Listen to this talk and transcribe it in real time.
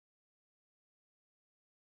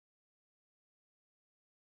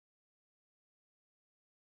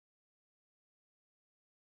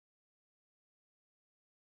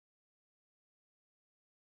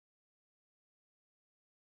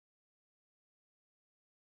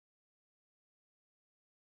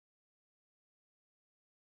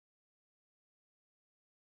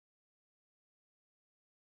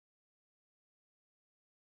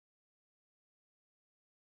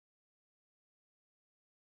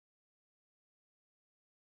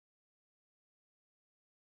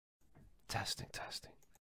Testing, testing.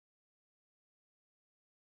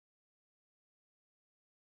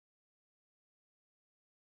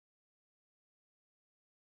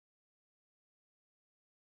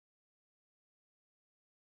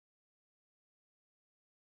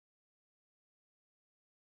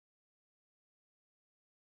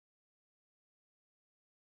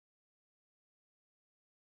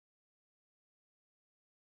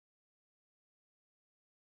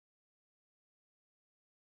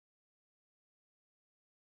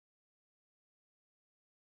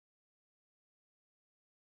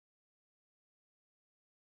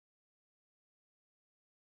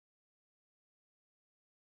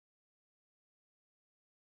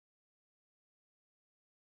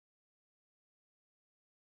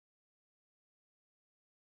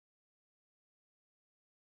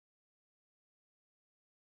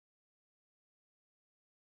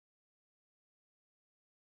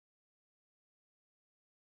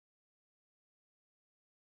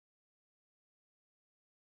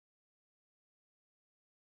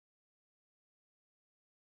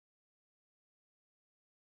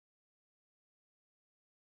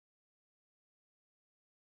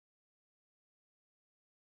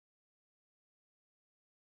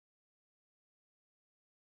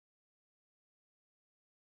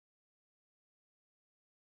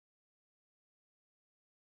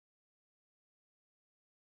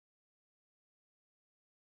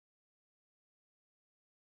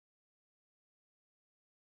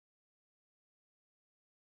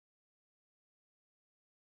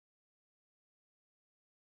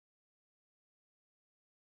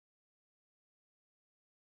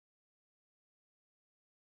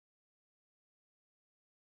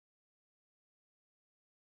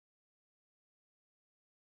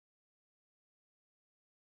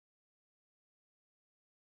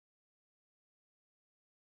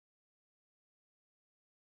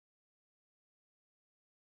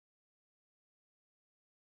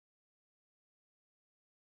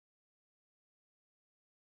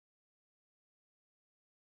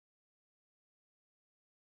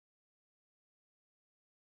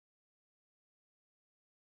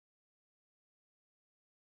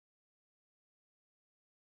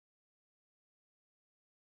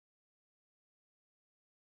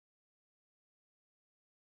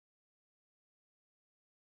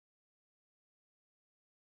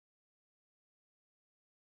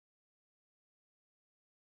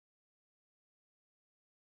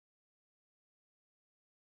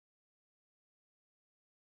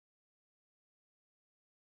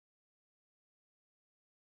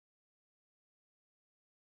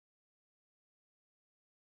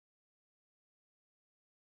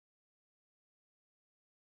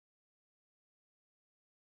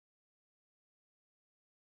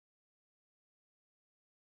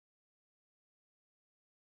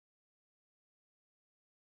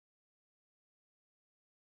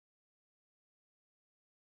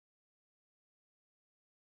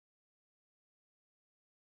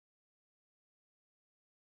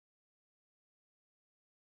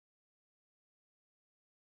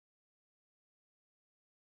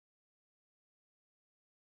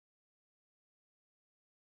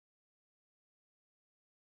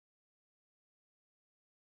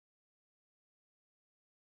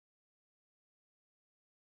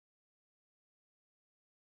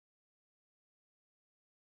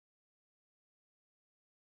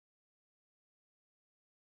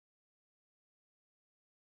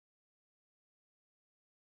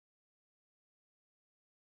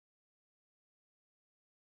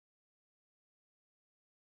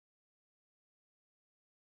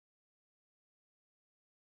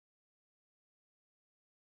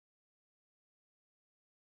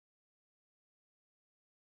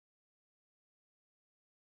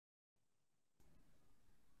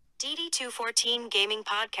 DD214 Gaming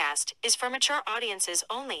Podcast is for mature audiences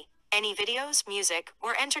only. Any videos, music,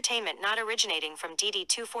 or entertainment not originating from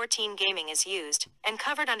DD214 Gaming is used and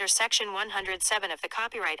covered under Section 107 of the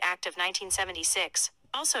Copyright Act of 1976,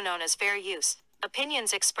 also known as fair use.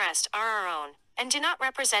 Opinions expressed are our own and do not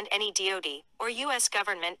represent any DoD or U.S.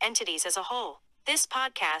 government entities as a whole. This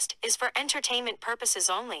podcast is for entertainment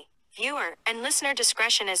purposes only. Viewer and listener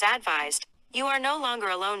discretion is advised. You are no longer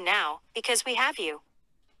alone now, because we have you.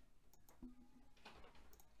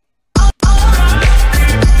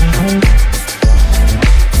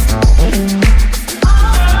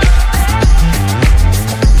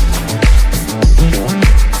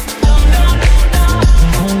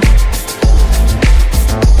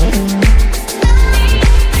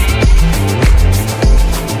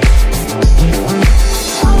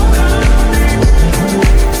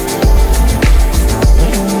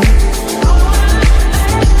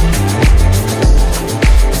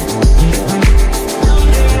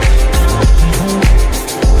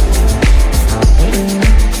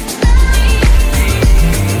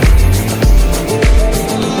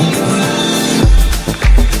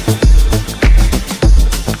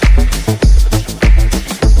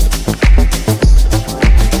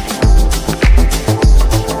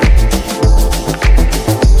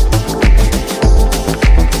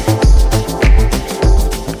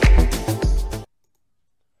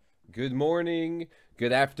 good morning,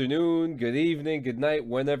 good afternoon, good evening, good night,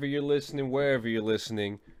 whenever you're listening, wherever you're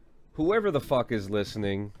listening, whoever the fuck is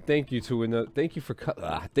listening. Thank you for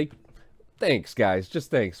thanks guys, just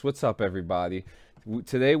thanks. What's up, everybody?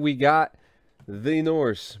 Today we got the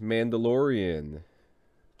Norse Mandalorian.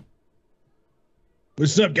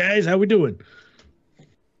 What's up, guys? How we doing?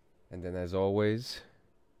 And then, as always,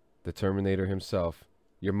 the Terminator himself.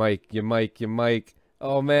 Your mic.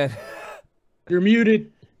 Oh, man. You're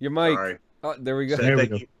muted. Your mic. Sorry. Oh, there we go.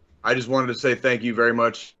 I just wanted to say thank you very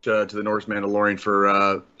much to the Norse Mandalorian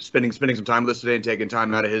for spending some time with us today and taking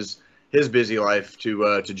time out of his busy life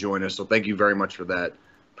to join us. So thank you very much for that.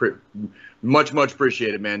 Much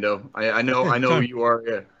appreciated, Mando. I know you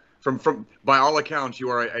are from by all accounts you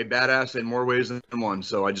are a badass in more ways than one.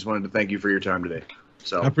 So I just wanted to thank you for your time today.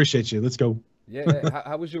 So I appreciate you. Let's go. Yeah.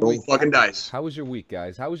 How was your roll week? Fucking dice. How was your week,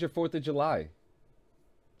 guys? How was your 4th of July?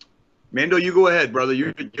 Mando, you go ahead, brother.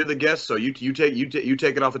 You're the guest, so you take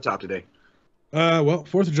it off the top today. Well,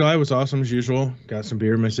 4th of July was awesome as usual. Got some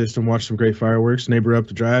beer in my system, watched some great fireworks. Neighbor up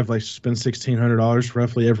the drive likes to spend $1,600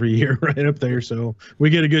 roughly every year right up there, so we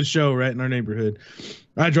get a good show right in our neighborhood.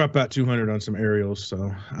 I drop about $200 on some aerials,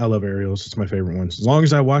 so I love aerials. It's my favorite ones. As long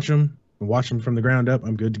as I watch them from the ground up,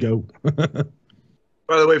 I'm good to go.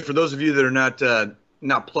 By the way, for those of you that are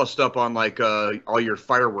not plussed up on like all your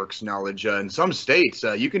fireworks knowledge, in some states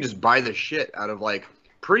you can just buy the shit out of like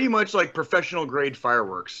pretty much like professional grade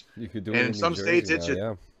fireworks. You could do and it in some states now, it's just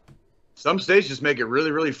yeah. Some states just make it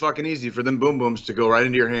really fucking easy for them boom booms to go right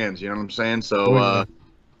into your hands. You know what I'm saying? So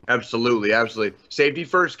absolutely. Safety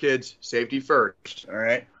first, kids. Safety first. All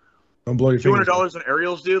right. Don't blow your $200 on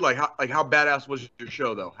aerials, dude. Like how badass was your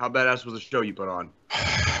show though? How badass was the show you put on?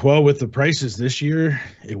 Well, with the prices this year,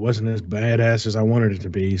 it wasn't as badass as I wanted it to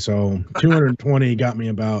be. So 220 got me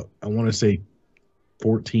about, I want to say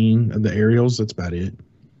 14 of the aerials. That's about it.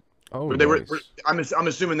 Oh, nice. I'm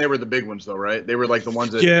assuming they were the big ones though, right? They were like the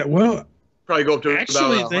ones that probably go up to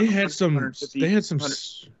actually about they had some.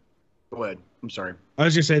 Go ahead. I'm sorry. I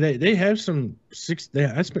was gonna say they have some I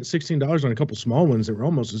spent $16 on a couple small ones that were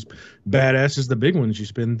almost as badass as the big ones you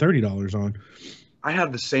spend $30 on. I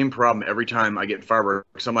have the same problem every time I get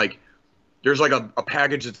fireworks. I'm like, there's like a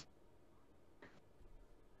package that's,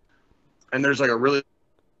 and there's like a really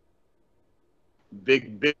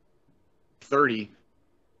big 30,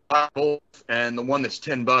 and the one that's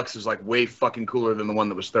 $10 is like way fucking cooler than the one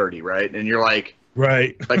that was 30, right? And you're like,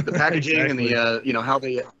 right, like the packaging exactly. And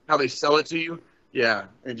the how they sell it to you. Yeah,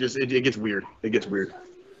 it gets weird. It gets weird.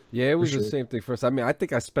 Yeah, it was the same thing for us. I mean, I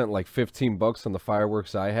think I spent like $15 on the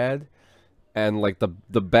fireworks I had. And like the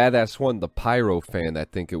badass one, the Pyro Fan, I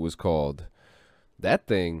think it was called. That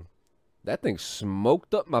thing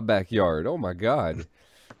smoked up my backyard. Oh my God,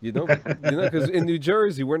 because in New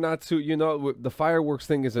Jersey we're not too, the fireworks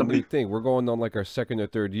thing is a new thing. We're going on like our 2nd or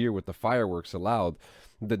 3rd year with the fireworks allowed.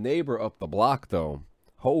 The neighbor up the block though,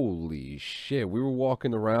 holy shit, we were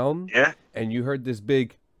walking around, and you heard this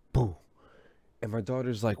big, boom, and my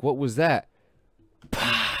daughter's like, "What was that?"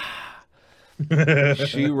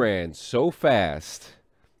 She ran so fast.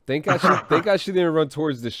 Thank God she didn't run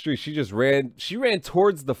towards the street. She just ran. She ran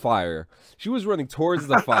towards the fire. She was running towards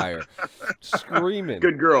the fire, screaming.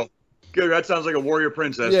 Good girl. Good. That sounds like a warrior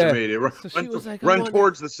princess to me. Run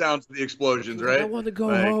towards the sounds of the explosions, right? I want to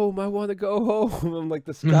go home. I want to go home. I'm like,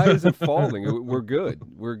 the sky isn't falling. We're good.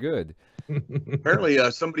 We're good. Apparently,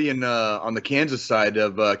 somebody on the Kansas side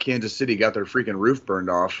of Kansas City got their freaking roof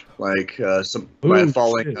burned off, like by a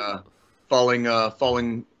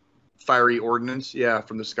falling fiery ordnance,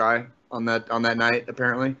 from the sky on that night,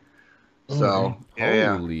 apparently. So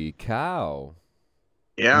holy cow!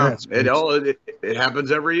 Yeah, it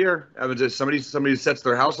happens every year. It happens. Somebody sets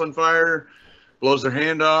their house on fire, blows their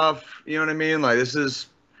hand off. You know what I mean? Like this is.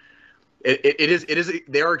 It is.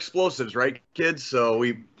 They are explosives, right, kids? So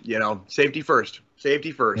we, safety first,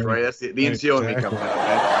 right? That's the NCO and me coming out.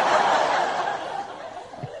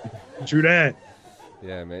 Okay? True that.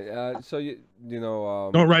 Yeah, man. So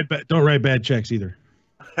don't write bad checks either.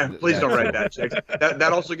 Please don't write bad checks.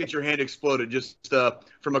 That also gets your hand exploded just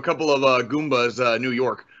from a couple of Goombas, New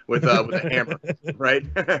York, with a hammer, right?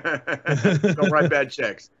 Don't write bad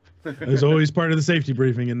checks. It was always part of the safety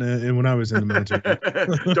briefing in when I was in the military.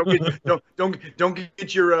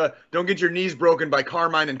 Don't get your knees broken by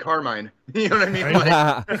Carmine and Carmine. You know what I mean?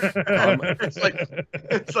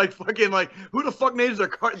 It's like fucking like who the fuck names their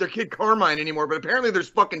kid Carmine anymore? But apparently there's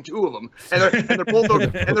fucking 2 of them, and they're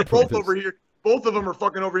both over here. Both of them are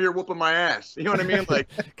fucking over here whooping my ass. You know what I mean? Like,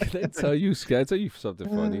 can I tell you something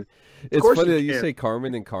funny? It's funny that you say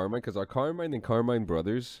Carmine and Carmine because our Carmine and Carmine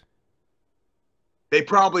brothers. They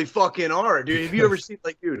probably fucking are, dude. Have you ever seen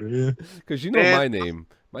like, dude? Yeah. Because you know Man. my name.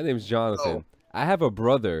 My name's Jonathan. I have a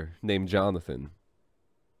brother named Jonathan.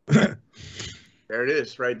 There it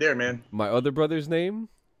is, right there, man. My other brother's name,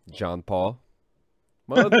 John Paul.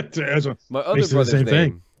 My other, That's what- my other Makes it the brother's same name,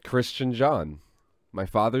 thing. Christian John. My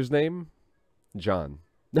father's name, John.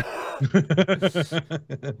 That's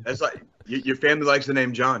like your family likes the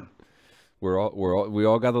name John. We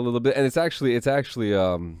all got a little bit, and it's actually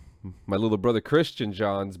my little brother Christian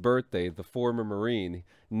John's birthday. The former Marine.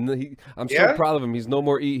 I'm so Yeah? proud of him. He's no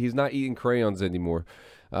more. He's not eating crayons anymore.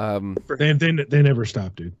 they never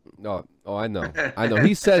stop, dude. Oh, I know.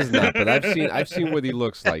 He says that, but I've seen what he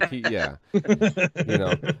looks like. Yeah. You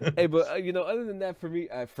know. Hey, but other than that,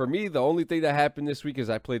 for me, the only thing that happened this week is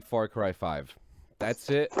I played Far Cry 5. That's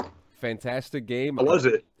it. Fantastic game. How was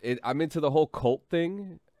it? I'm into the whole cult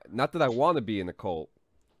thing. Not that I want to be in a cult.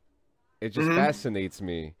 It just Mhm. fascinates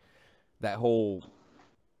me, that whole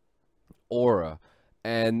aura.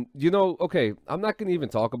 And okay, I'm not gonna even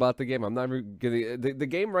talk about the game. I'm not even gonna the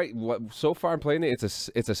game. Right, so far I'm playing it.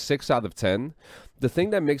 It's a 6 out of 10. The thing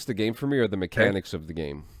that makes the game for me are the mechanics of the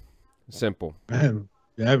game. Simple. I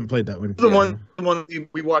haven't played that one. The one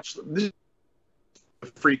we watched. This is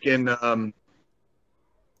freaking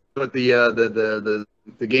but the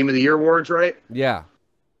game of the year awards, right? Yeah.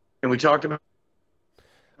 And we talked about.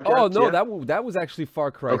 Oh no, Yeah. that was actually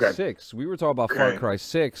Far Cry Okay. 6. We were talking about Far Okay. Cry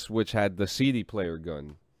 6, which had the CD player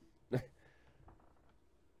gun.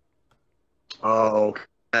 Oh,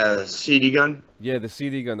 CD gun. Yeah, the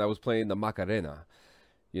CD gun that was playing the Macarena.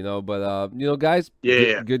 But guys,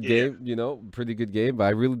 Yeah, good yeah. game. Pretty good game. But I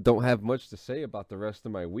really don't have much to say about the rest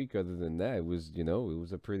of my week other than that. It was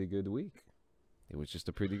a pretty good week. It was just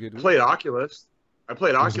a pretty good I week. played Oculus. I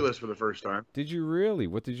played Oculus for the first time. Did you really?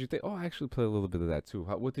 What did you think? Oh, I actually played a little bit of that too.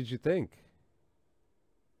 What did you think?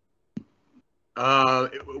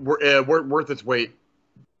 Worth its weight.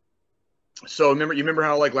 So you remember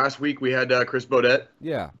how like last week we had Chris Bodette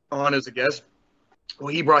Yeah. on as a guest? Well,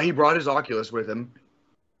 he brought his Oculus with him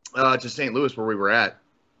to St. Louis where we were at,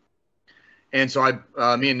 and so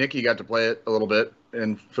me and Nikki got to play it a little bit,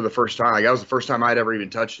 and for the first time, like, that was the first time I'd ever even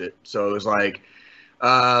touched it. So it was like,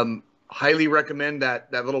 highly recommend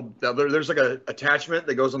there's like a attachment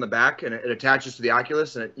that goes on the back and it attaches to the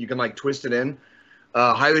Oculus and you can like twist it in.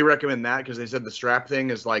 Highly recommend that because they said the strap thing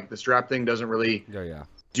doesn't really Yeah.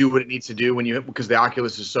 do what it needs to do because the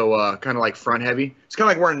Oculus is so kind of like front heavy. It's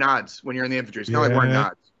kind of like wearing nods when you're in the infantry. It's kind of like wearing Yeah.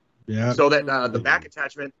 nods. Yeah. So that the back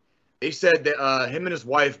attachment, they said that him and his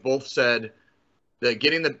wife both said that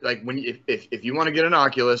getting if you want to get an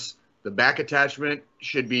Oculus, the back attachment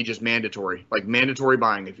should be just mandatory, like mandatory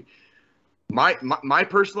buying. If my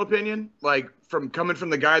personal opinion, like coming from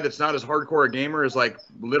the guy that's not as hardcore a gamer as like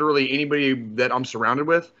literally anybody that I'm surrounded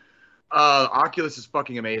with, Oculus is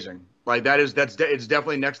fucking amazing. Like it's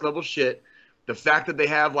definitely next level shit. The fact that they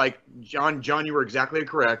have like John, you were exactly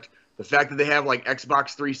correct. The fact that they have like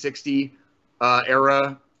Xbox 360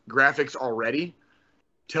 era graphics already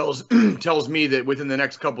tells me that within the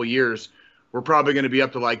next couple years we're probably going to be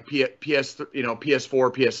up to like PS4,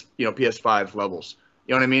 PS5 levels.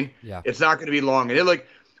 You know what I mean? Yeah. It's not going to be long, and it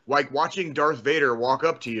like watching Darth Vader walk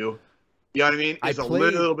up to you. You know what I mean? It's a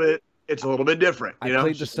little bit different. I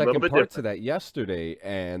played the second part to that yesterday,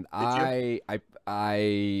 and oh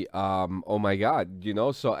my god,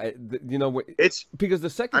 so it's because the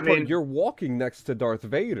second part you're walking next to Darth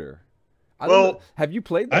Vader. Have you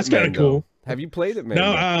played that? That's kind of cool. Have you played it,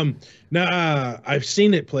 man? No, I've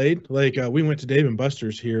seen it played. Like we went to Dave &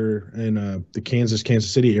 Buster's here in the Kansas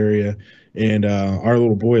City area, and our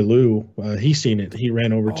little boy Lou, he seen it. He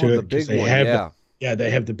ran over to the it because big they one, have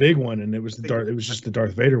they have the big one, and it was just the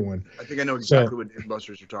Darth Vader one. I think I know exactly what Dave &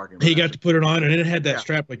 Buster's you're talking about. He got to put it on, and it had that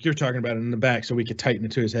strap like you're talking about in the back, so we could tighten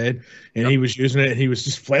it to his head. And he was using it, and he was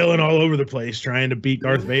just flailing all over the place trying to beat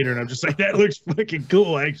Darth Vader. And I'm just like, that looks fucking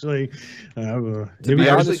cool, actually. To be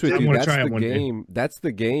honest with you, try it one game. That's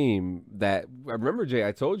the game that I remember, Jay.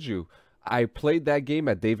 I told you I played that game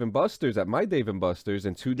at Dave & Buster's, at my Dave & Buster's,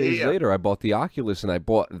 and 2 days later I bought the Oculus and I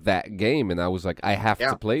bought that game, and I was like, I have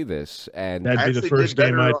to play this. And that'd be the first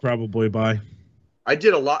game I'd probably buy. I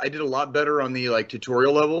did a lot better on the like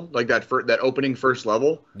tutorial level, like that opening first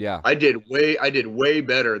level. Yeah. I did way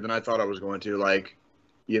better than I thought I was going to. Like,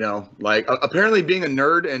 apparently being a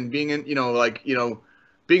nerd and being in, being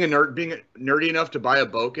nerdy enough to buy a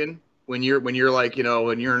Boken when you're like,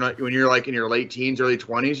 when you're like in your late teens, early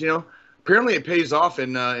 20s, apparently it pays off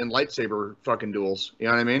in lightsaber fucking duels. You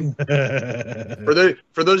know what I mean?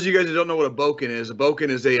 For those of you guys who don't know what a Boken is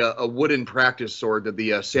a wooden practice sword that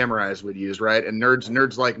the samurais would use, right? And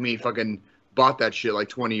nerds like me fucking bought that shit like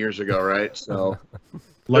 20 years ago, right? So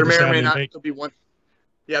Love there the may or sound may you not make. still be one.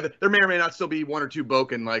 Yeah, there may or may not still be one or two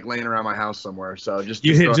Boken like laying around my house somewhere. So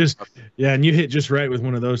You hit throw- just and you hit just right with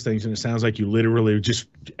one of those things, and it sounds like you literally just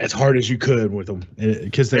as hard as you could with them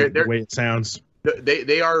because the way it sounds.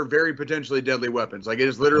 They are very potentially deadly weapons. Like it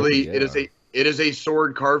is literally it is a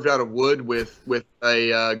sword carved out of wood with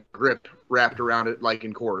a grip wrapped around it like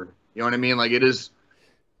in cord. You know what I mean? Like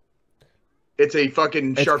it's a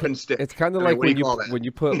fucking sharpened stick. It's kind of like when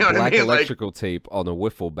you put black electrical tape on a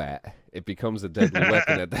wiffle bat, it becomes a deadly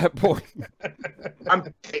weapon at that point.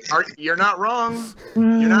 You're not wrong.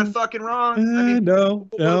 You're not fucking wrong. I mean, no.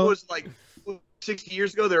 It was like 60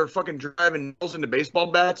 years ago. They were fucking driving nails into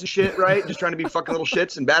baseball bats and shit, right? Just trying to be fucking little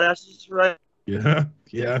shits and badasses, right? Yeah.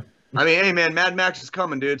 I mean, hey man, Mad Max is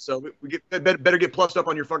coming, dude. So we better get plussed up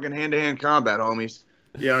on your fucking hand-to-hand combat, homies.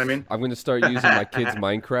 You know what I mean? I'm going to start using my kids'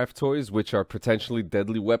 Minecraft toys, which are potentially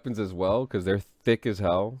deadly weapons as well, because they're thick as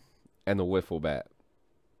hell, and the wiffle bat.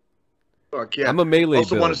 Fuck yeah. I'm a melee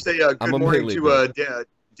Also build. want to say good morning to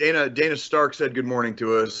Dana Stark said good morning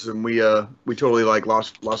to us, and we totally like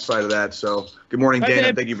lost sight of that. So good morning, Dana.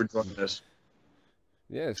 Dad. Thank you for joining us.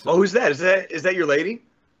 Yeah. Oh, who's that? Is that your lady?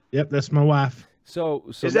 Yep, that's my wife. So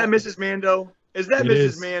is that Mrs. Mando? Is that It Mrs.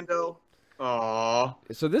 is. Mando? Aw.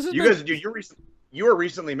 So this is You guys, dude, you were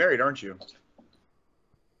recently married, aren't you?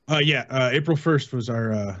 April 1st was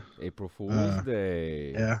our April Fool's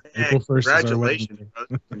Day. yeah. Hey, April 1st. congratulations,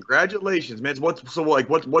 brother. Congratulations, man.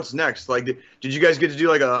 What's next? Like, did you guys get to do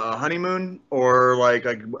like a honeymoon, or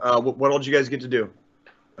what all did you guys get to do?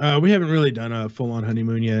 We haven't really done a full-on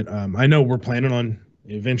honeymoon yet. I know we're planning on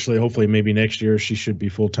eventually, hopefully, maybe next year she should be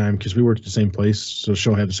full-time because we work at the same place, so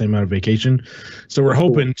she'll have the same amount of vacation. So we're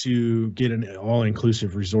hoping to get an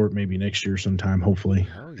all-inclusive resort maybe next year sometime, hopefully.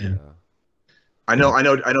 Hell yeah. I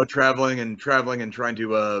know. Traveling and trying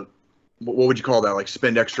to what would you call that? Like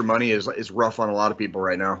spend extra money is rough on a lot of people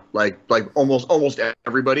right now. Like almost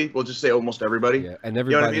everybody. We'll just say almost everybody. Yeah, and You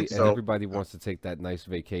know what I everybody mean? So- everybody wants to take that nice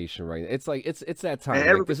vacation, right? It's like it's that time.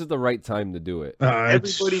 Like, this is the right time to do it.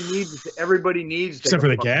 Everybody needs. To except take for a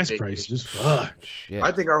the fucking gas vacation. prices. Fuck. Shit.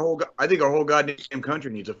 I think our whole goddamn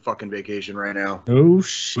country needs a fucking vacation right now. Oh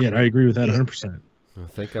shit! I agree with that 100%. Oh,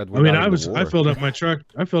 thank God. I mean, I filled up my truck.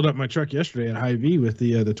 I filled up my truck yesterday at Hy-Vee with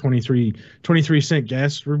the 23 cent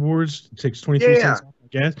gas rewards. It takes 23 cents off my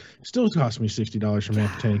gas. Still cost me $60 from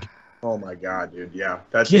half a tank. Oh my god, dude! Yeah,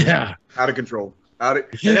 that's out of control.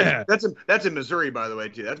 That's in Missouri, by the way,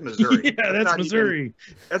 too. That's Missouri. Yeah, that's Missouri.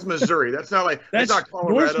 That's Missouri. That's not like That's not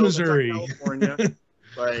Colorado. North Missouri. That's not California.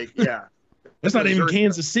 Like, yeah. That's not even Missouri.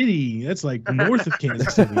 Kansas City. That's like north of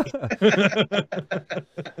Kansas City.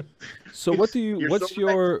 So what do you?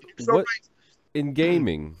 In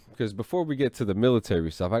gaming? Because before we get to the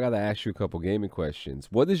military stuff, I gotta ask you a couple gaming questions.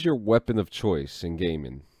 What is your weapon of choice in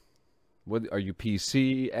gaming? What are you?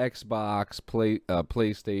 PC, Xbox,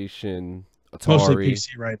 PlayStation, Atari? Mostly PC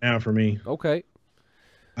right now for me. Okay.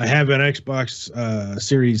 I have an Xbox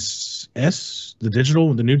Series S, the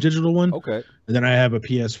new digital one. Okay. And then I have a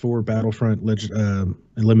PS4 Battlefront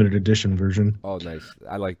limited edition version. Oh, nice.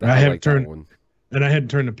 I like that. I haven't like turned- that one. And I hadn't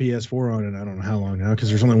turned the PS4 on in I don't know how long now because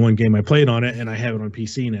there's only one game I played on it, and I have it on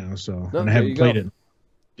PC now. So No, and there I haven't you played go. it.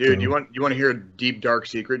 Dude, So- you want to hear a deep dark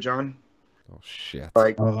secret, John? Oh shit.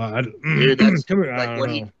 Like, Dude, that's come here, I like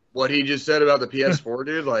don't what know. he just said about the PS4,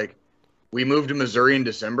 dude. Like, we moved to Missouri in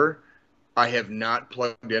December. I have not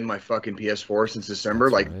plugged in my fucking PS4 since December,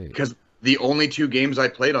 That's like, right. because the only two games I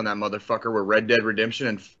played on that motherfucker were Red Dead Redemption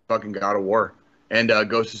and fucking God of War and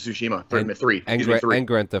Ghost of Tsushima. Three. And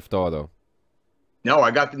Grand Theft Auto. No,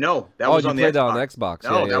 I got that was you on the played that Xbox. on Xbox.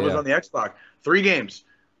 No, Yeah, that was on the Xbox. 3 games.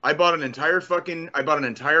 I bought an entire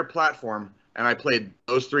platform and I played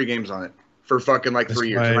those 3 games on it for fucking like 3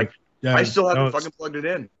 years. And, like, I still haven't fucking plugged it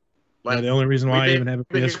in. Like, the only reason why I we've even have a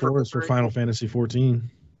been here for PS4 is for Final Fantasy 14.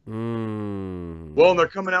 Well, and they're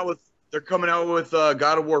coming out with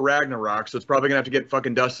God of War Ragnarok, so it's probably gonna have to get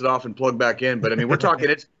fucking dusted off and plugged back in. But I mean, we're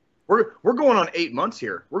talking we're going on 8 months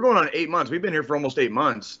here. We're going on 8 months. We've been here for almost 8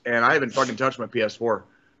 months, and I haven't fucking touched my PS4.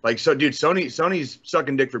 Like, so, dude, Sony's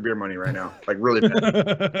sucking dick for beer money right now. Like, really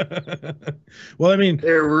bad. Well, I mean,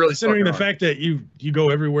 They're really considering the fucking fact that you go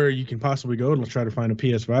everywhere you can possibly go to try to find a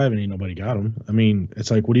PS5 and ain't nobody got them. I mean, it's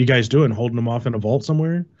like, what are you guys doing? Holding them off in a vault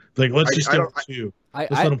somewhere? Like, let's just get two.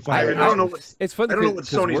 Let's let them fire. I don't know what It's funny. I don't know what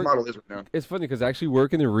Sony's model is right now. It's funny because actually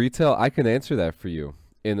working in retail, I can answer that for you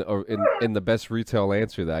in the best retail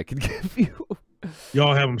answer that I could give you.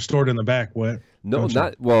 Y'all have them stored in the back. What? No, Don't you?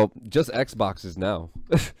 not well. Just Xboxes now.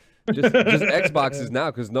 just Xboxes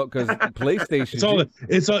now because PlayStation.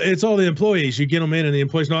 It's all the employees. You get them in, and the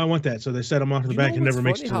employees know I want that, so they set them off to the back and never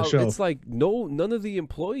makes it to the shelf. It's like none of the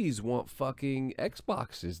employees want fucking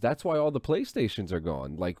Xboxes. That's why all the PlayStations are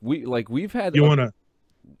gone. We've had.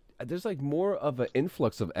 There's like more of an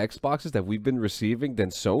influx of Xboxes that we've been receiving than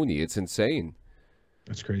Sony. It's insane.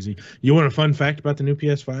 That's crazy. You want a fun fact about the new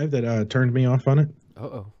PS5 that turned me off on it?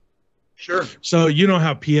 Uh-oh. Sure. So you know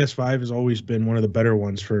how PS5 has always been one of the better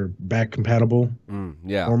ones for back compatible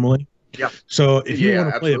normally? Yeah. So if you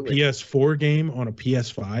want to play a PS4 game on a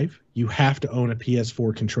PS5, you have to own a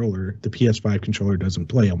PS4 controller. The PS5 controller doesn't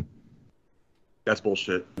play them. That's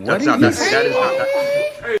bullshit. That is not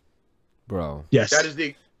bro. Yes. That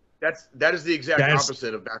is the exact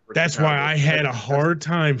opposite of backwards. That's why I had a hard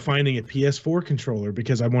time finding a PS4 controller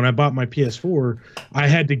because when I bought my PS4, I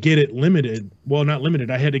had to get it limited. Well, not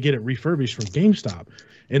limited. I had to get it refurbished from GameStop,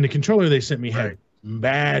 and the controller they sent me had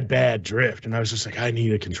bad drift, and I was just like, I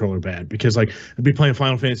need a controller bad because like I'd be playing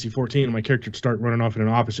Final Fantasy 14 and my character would start running off in an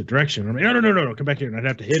opposite direction. I'm like, no, come back here, and I'd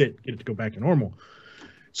have to hit it, get it to go back to normal.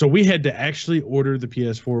 So we had to actually order the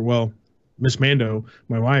PS4. Well, Miss Mando,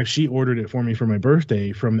 my wife, she ordered it for me for my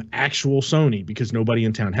birthday from actual Sony because nobody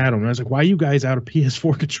in town had them. And I was like, why are you guys out of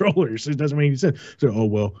PS4 controllers? It doesn't make any sense. So, oh,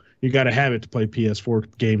 well, you got to have it to play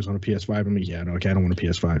PS4 games on a PS5. I'm like, yeah, no, okay, I don't want a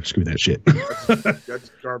PS5. Screw that shit. That's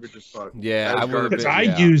garbage as fuck. Yeah,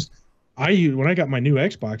 when I got my new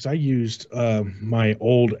Xbox, I used my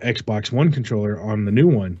old Xbox One controller on the new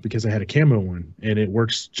one because I had a camo one, and it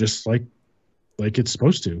works just like it's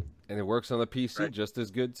supposed to. And it works on the PC just as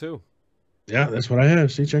good, too. Yeah, that's what I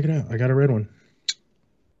have. See, check it out. I got a red one.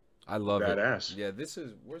 I love it. Badass. Yeah, this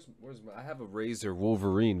is where's I have a Razer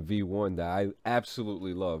Wolverine V1 that I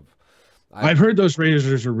absolutely love. I've heard those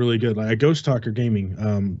Razers are really good. Like a Ghost Talker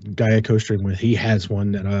Gaming guy I co-stream with, he has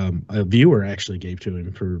one that a viewer actually gave to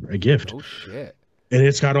him for a gift. Oh shit. And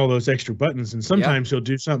it's got all those extra buttons. And sometimes he'll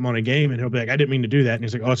do something on a game and he'll be like, I didn't mean to do that. And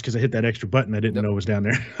he's like, oh, it's because I hit that extra button I didn't know was down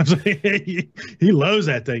there. I was like, he loves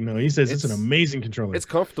that thing, though. He says it's an amazing controller. It's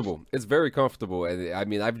comfortable. It's very comfortable. And I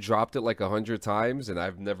mean, I've dropped it like 100 times and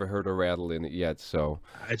I've never heard a rattle in it yet. So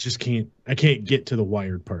I can't get to the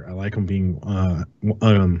wired part. I like them being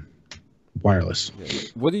wireless. Yeah.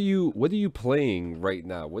 What are you playing right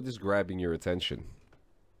now? What is grabbing your attention?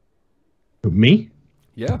 Me?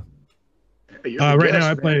 Yeah. Right now,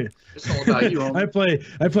 I play. It's all about you. I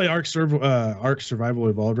play Ark Survival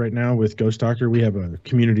Evolved right now with Ghost Talker. We have a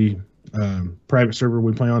community private server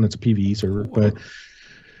we play on. It's a PvE server, but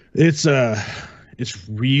it's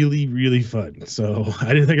really, really fun. So I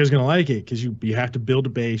didn't think I was gonna like it because you have to build a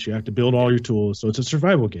base, you have to build all your tools. So it's a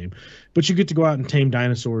survival game, but you get to go out and tame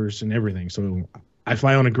dinosaurs and everything. So I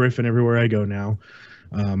fly on a griffin everywhere I go now.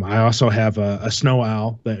 I also have a snow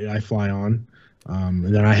owl that I fly on,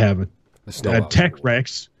 and then I have a Tech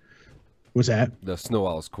Rex. What's that? The snow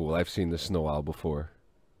owl is cool. I've seen the snow owl before.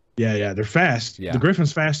 Yeah, they're fast. Yeah. The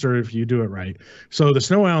Griffin's faster if you do it right. So the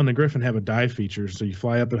snow owl and the Griffin have a dive feature. So you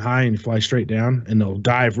fly up and high and you fly straight down, and they'll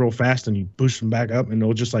dive real fast, and you push them back up, and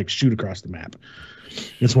they'll just like shoot across the map.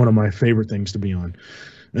 It's one of my favorite things to be on.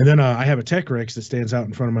 And then I have a Tech Rex that stands out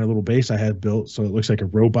in front of my little base I have built, so it looks like a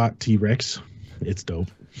robot T-Rex. It's dope.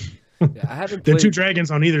 Yeah, I haven't played... The two dragons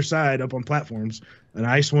on either side up on platforms, an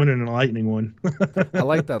ice one and a lightning one. I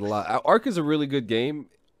like that a lot. Ark is a really good game.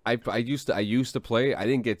 I used to play. I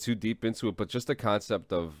didn't get too deep into it, but just the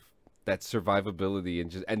concept of that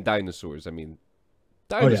survivability and dinosaurs. I mean,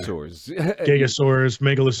 dinosaurs. Oh, yeah. Gigasaurus,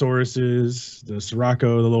 Megalosauruses, the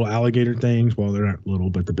Sirocco, the little alligator things. Well, they're not little,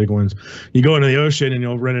 but the big ones. You go into the ocean and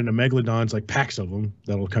you'll run into megalodons, like packs of them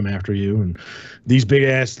that'll come after you, and these big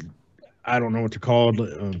ass. I don't know what they're called,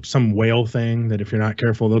 some whale thing that if you're not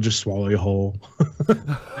careful, they'll just swallow you whole.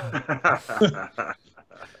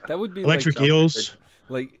 That would be electric eels.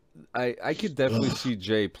 Like I could definitely see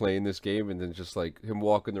Jay playing this game and then just like him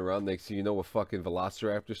walking around next to a fucking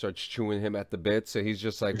velociraptor starts chewing him at the bits, and he's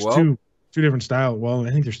just like, there's two different styles. Well,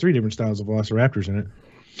 I think there's 3 different styles of velociraptors in it.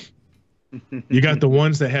 You got the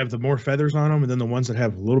ones that have the more feathers on them, and then the ones that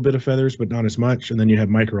have a little bit of feathers but not as much, and then you have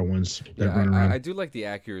micro ones that run around. I do like the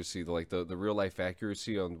accuracy, the real life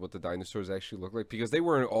accuracy on what the dinosaurs actually look like, because they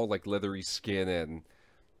weren't all like leathery skin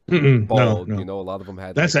and bald. No. A lot of them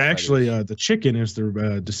had. That's actually the chicken is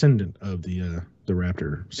the descendant of the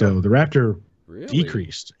raptor. So the raptor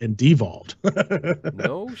decreased and devolved.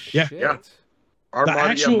 No shit. Yeah.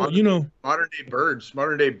 Modern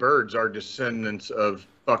day birds are descendants of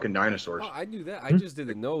fucking dinosaurs. Oh, I knew that. I just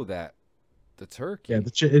didn't know that. The turkey. Yeah,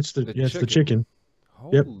 it's the chicken.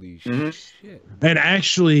 Holy shit! And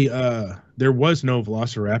actually, there was no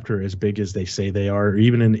Velociraptor as big as they say they are.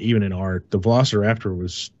 Even in art, the Velociraptor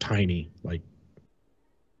was tiny, like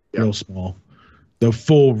real small. The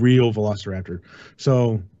full real Velociraptor.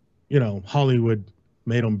 So, Hollywood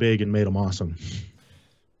made them big and made them awesome.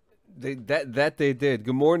 They did.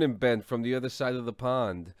 Good morning, Ben, from the other side of the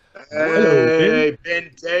pond. Hey, Ben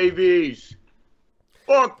Davies.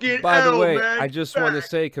 Fucking By the way, man, I just want to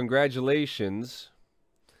say congratulations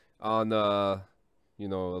on a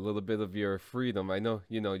little bit of your freedom. I know,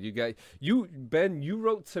 Ben, you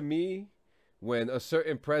wrote to me when a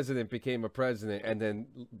certain president became a president and then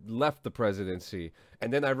left the presidency,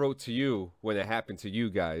 and then I wrote to you when it happened to you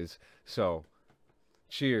guys. So,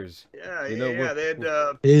 cheers. Yeah,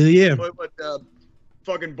 they had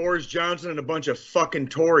fucking Boris Johnson and a bunch of fucking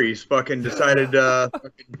Tories fucking decided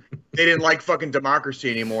they didn't like fucking democracy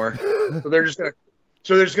anymore. So they're just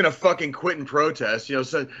gonna fucking quit and protest. So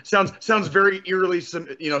sounds very eerily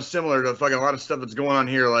similar to fucking a lot of stuff that's going on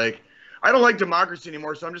here. Like, I don't like democracy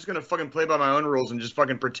anymore, so I'm just gonna fucking play by my own rules and just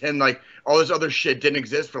fucking pretend like all this other shit didn't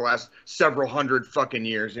exist for the last several hundred fucking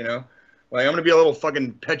years. Like, I'm gonna be a little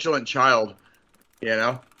fucking petulant child.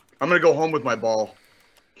 I'm gonna go home with my ball.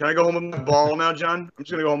 Can I go home with my ball now, John? I'm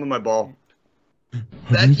just gonna go home with my ball.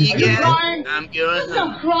 Lucky guy, I'm going There's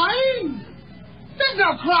no crying. There's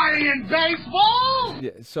no crying in baseball.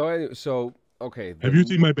 Yeah. So okay. Have you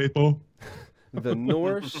seen my baseball? The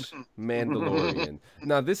Norse Mandalorian.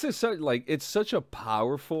 Now, this is it's such a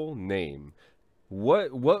powerful name.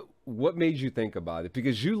 What made you think about it?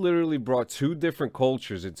 Because you literally brought two different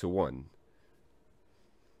cultures into one.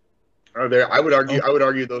 I would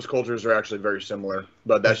argue those cultures are actually very similar,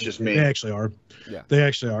 but that's just me. They actually are. Yeah. They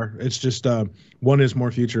actually are. It's just one is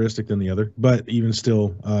more futuristic than the other, but even still,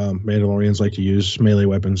 Mandalorians like to use melee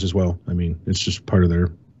weapons as well. I mean, it's just part of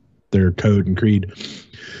their code and creed.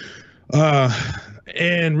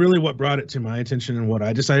 And really what brought it to my attention and what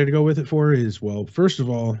I decided to go with it for is, well, first of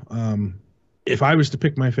all, if I was to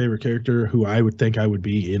pick my favorite character who I would think I would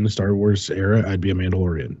be in the Star Wars era, I'd be a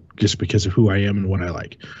Mandalorian just because of who I am and what I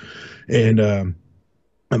like. And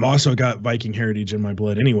I'm also got Viking heritage in my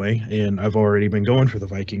blood anyway, and I've already been going for the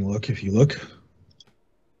Viking look. If you look,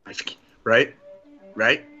 right,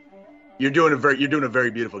 you're doing a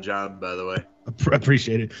very beautiful job, by the way. I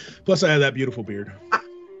appreciate it. Plus, I have that beautiful beard.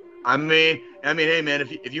 I mean, hey man,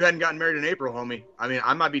 if you hadn't gotten married in April, homie,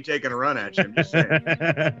 I might be taking a run at you. I'm just saying.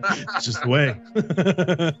 It's just the way.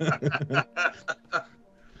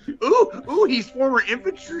 Ooh, he's former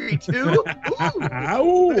infantry too.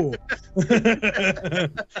 Ooh.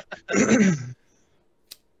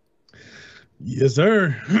 Yes,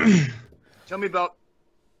 sir. Tell me about.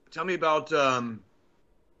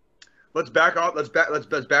 Let's back up. Let's back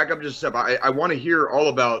up just a step. I want to hear all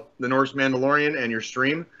about the Norse Mandalorian and your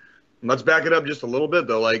stream. Let's back it up just a little bit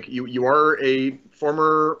though. Like you are a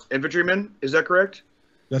former infantryman, is that correct?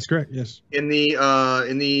 That's correct. Yes. In the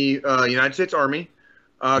United States Army.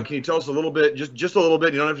 Can you tell us a little bit, just a little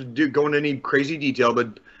bit? You don't have to go into any crazy detail,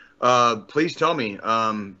 but please tell me,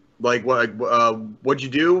 what'd you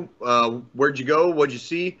do? Where'd you go? What'd you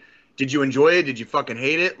see? Did you enjoy it? Did you fucking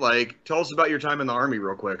hate it? Like, tell us about your time in the Army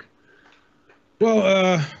real quick. Well,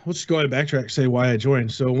 let's just go ahead and backtrack and say why I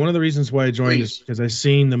joined. So one of the reasons why I joined is because I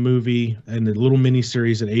seen the movie and the little mini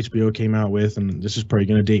series that HBO came out with, and this is probably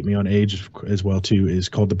going to date me on age as well too, is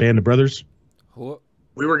called The Band of Brothers.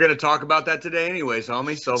 We were going to talk about that today anyways,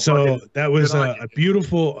 homie. So that was a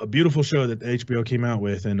beautiful show that HBO came out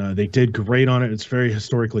with, and they did great on it. It's very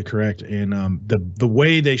historically correct, and the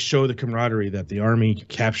way they show the camaraderie that the Army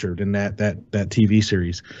captured in that TV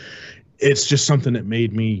series, it's just something that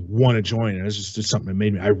made me want to join. It was just something that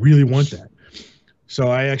made me. I really want that. So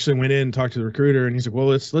I actually went in and talked to the recruiter, and he's like, "Well,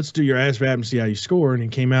 let's do your ASVAB and see how you score." And he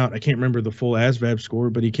came out. I can't remember the full ASVAB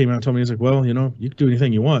score, but he came out and told me, he's like, "Well, you can do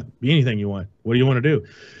anything you want, be anything you want. What do you want to do?"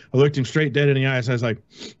 I looked him straight dead in the eyes. I was like,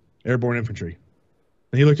 "Airborne infantry."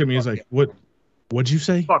 And he looked at me. He's like, "What'd you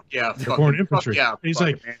say?" Fuck yeah, airborne infantry. Yeah, he's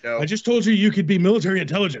like, "I just told you could be military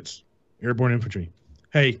intelligence, airborne infantry."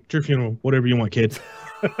 Hey, it's your funeral. Whatever you want, kid.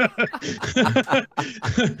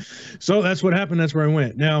 So that's what happened. That's where I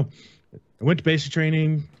went. Now, I went to basic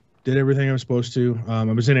training, did everything I was supposed to. I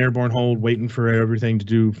was in airborne hold, waiting for everything to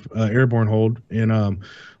do airborne hold. And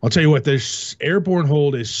I'll tell you what, this airborne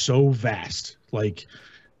hold is so vast. Like,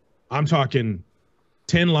 I'm talking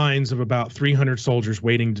 10 lines of about 300 soldiers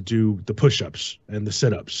waiting to do the push-ups and the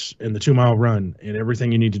sit-ups and the 2-mile run and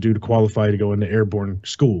everything you need to do to qualify to go into airborne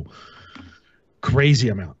school. Crazy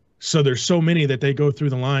amount. So there's so many that they go through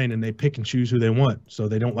the line and they pick and choose who they want. So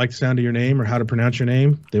they don't like the sound of your name or how to pronounce your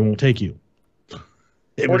name, they won't take you.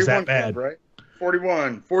 It was that bad. Club, right?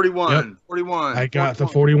 41, 41, Yep. 41. I got the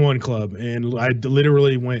 41 club, and I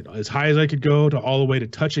literally went as high as I could go to all the way to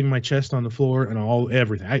touching my chest on the floor and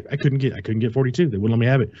everything. I couldn't get 42. They wouldn't let me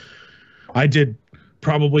have it. I did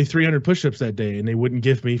probably 300 push-ups that day, and they wouldn't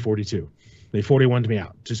give me 42. They 41'd me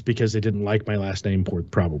out just because they didn't like my last name,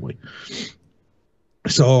 probably.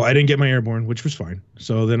 So I didn't get my airborne, which was fine.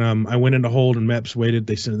 So then I went into hold, and MEPS waited.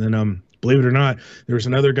 They said, then believe it or not, there was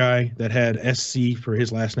another guy that had SC for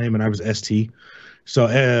his last name, and I was ST. So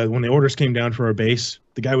when the orders came down for our base,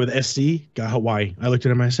 the guy with SC got Hawaii. I looked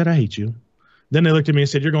at him, I said, I hate you. Then they looked at me and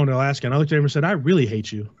said, you're going to Alaska. And I looked at him and said, I really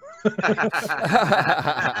hate you.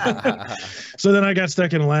 So then I got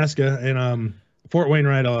stuck in Alaska, and Fort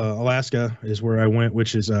Wainwright, Alaska is where I went,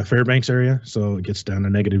 which is Fairbanks area. So it gets down to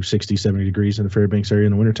negative 60, 70 degrees in the Fairbanks area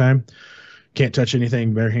in the wintertime. Can't touch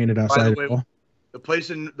anything barehanded outside at all. The place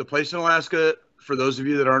in Alaska, for those of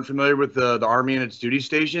you that aren't familiar with the Army and its duty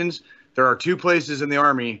stations, there are two places in the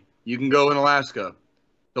Army you can go in Alaska.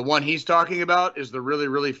 The one he's talking about is the really,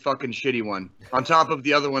 really fucking shitty one, on top of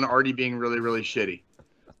the other one already being really, really shitty.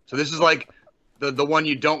 So this is like the one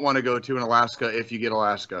you don't want to go to in Alaska if you get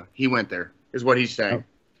Alaska. He went there, is what he's saying.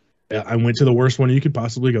 Yeah, I went to the worst one you could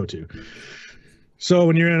possibly go to. So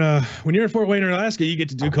when you're in Fort Wayne, Alaska, you get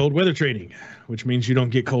to do cold weather training, which means you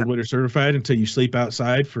don't get cold weather certified until you sleep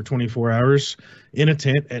outside for 24 hours in a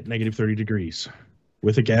tent at negative 30 degrees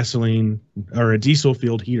with a gasoline or a diesel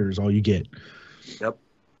fueled heater is all you get. Yep.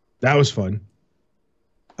 That was fun.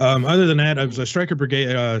 Other than that, I was a Stryker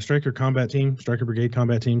Brigade, Stryker combat team, Stryker Brigade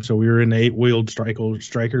combat team. So we were in the 8-wheeled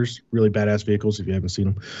Strykers, really badass vehicles if you haven't seen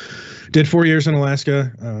them. Did 4 years in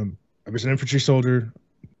Alaska. I was an infantry soldier.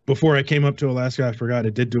 Before I came up to Alaska, I forgot I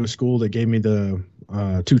did do a school that gave me the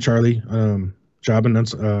 2 Charlie job and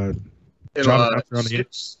skill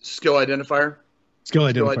identifier. Skill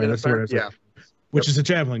identifier. That's the word. Yeah. Which is a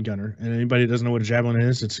javelin gunner, and anybody that doesn't know what a javelin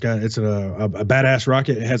is, it's a badass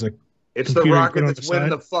rocket. It has a It's the rocket that's winning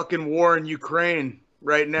the fucking war in Ukraine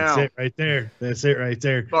right now. That's it right there. That's it right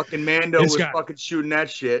there. Fucking Mando was fucking shooting that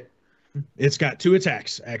shit. It's got 2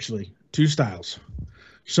 attacks, actually, 2 styles.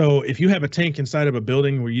 So if you have a tank inside of a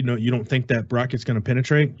building where you don't think that rocket's going to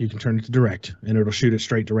penetrate, you can turn it to direct, and it'll shoot it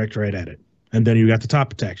straight direct right at it. And then you got the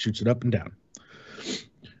top attack, shoots it up and down.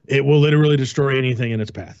 It will literally destroy anything in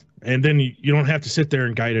its path. And then you don't have to sit there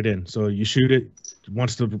and guide it in. So you shoot it.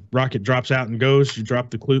 Once the rocket drops out and goes, you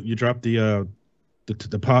drop the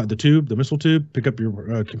tube, the missile tube, pick up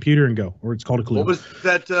your computer and go. Or it's called a clue.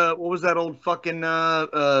 What was that old fucking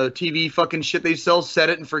TV fucking shit they sell?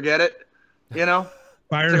 Set it and forget it. You know?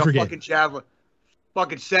 Fire it's and like forget. A fucking javelin.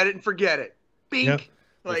 Fucking set it and forget it. Bink. Yep.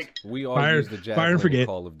 Like we all use the javelin fire and forget.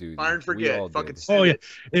 Call of Duty. Fire and forget. Fucking oh yeah.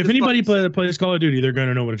 If anybody plays Call of Duty, they're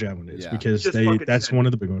gonna know what a javelin is because that's one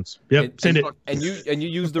of the big ones. Yep. Send it. And you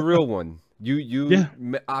use the real one. You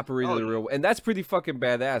operated the real, and that's pretty fucking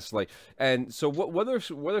badass. Like, and so what are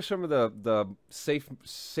some of the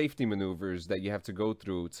safety maneuvers that you have to go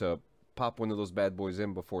through to pop one of those bad boys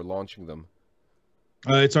in before launching them?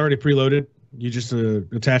 It's already preloaded. You just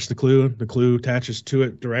attach the clue. The clue attaches to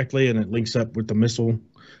it directly, and it links up with the missile.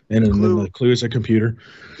 And then the clue is a computer.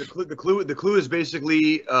 The clue is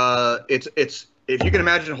basically it's if you can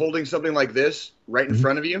imagine holding something like this right in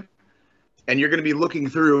front of you, and you're going to be looking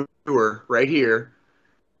through her right here,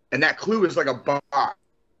 and that clue is like a box.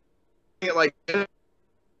 Like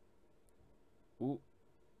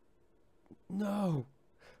no.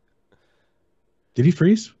 Did he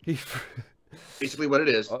freeze? Basically, what it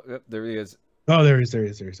is. Oh, yep, there he is. Oh, there he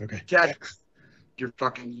is. Okay. Chad, you're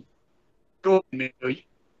fucking. Go, man.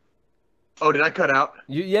 Oh, did I cut out?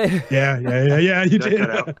 Yeah. You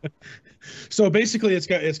did. So basically, it's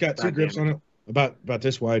got 2 grips on it, about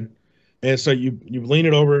this wide, and so you lean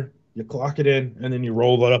it over, you clock it in, and then you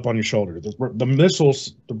roll it up on your shoulder. The missile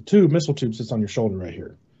tube sits on your shoulder right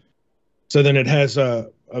here. So then it has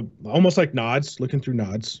almost like nods, looking through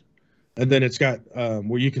nods, and then it's got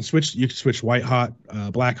where you can switch white hot,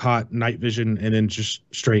 black hot, night vision, and then just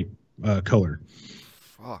straight color.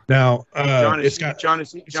 Fuck. Now, John,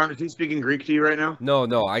 is he speaking Greek to you right now? No,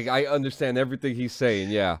 I understand everything he's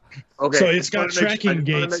saying. Yeah. Okay. So it's got tracking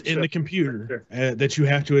gates in the computer that you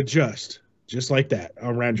have to adjust, just like that,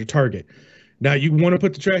 around your target. Now you want to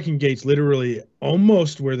put the tracking gates literally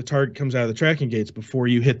almost where the target comes out of the tracking gates before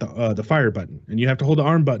you hit the fire button, and you have to hold the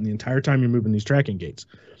arm button the entire time you're moving these tracking gates.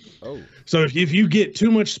 Oh. So if you get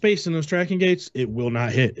too much space in those tracking gates, it will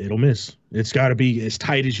not hit. It'll miss. It's got to be as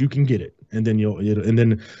tight as you can get it, and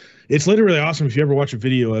then it's literally awesome. If you ever watch a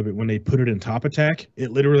video of it when they put it in top attack,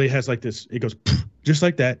 it literally has like this. It goes just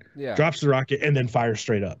like that. Yeah. Drops the rocket and then fires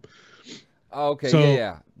straight up. Oh, okay, So-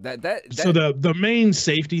 yeah. That So the main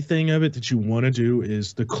safety thing of it that you want to do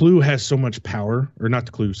is the clue has so much power, or not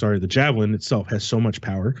the clue, sorry, the javelin itself has so much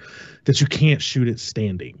power that you can't shoot it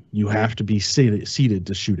standing. You have to be seated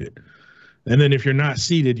to shoot it. And then if you're not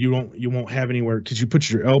seated, you won't have anywhere, because you put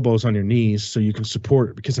your elbows on your knees so you can support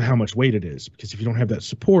it because of how much weight it is. Because if you don't have that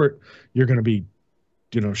support, you're going to be,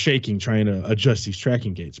 shaking trying to adjust these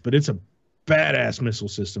tracking gates. But it's a badass missile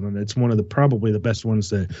system, and it's one of the probably the best ones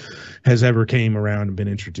that has ever came around and been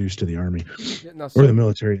introduced to the Army yeah, now, or the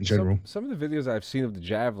military in general. Some of the videos I've seen of the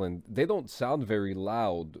Javelin, they don't sound very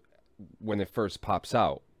loud when it first pops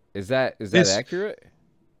out. Is that It's- accurate?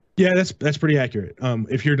 Yeah, that's pretty accurate.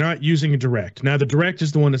 If you're not using a direct, now the direct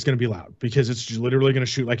is the one that's going to be loud because it's literally going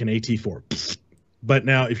to shoot like an AT-4. But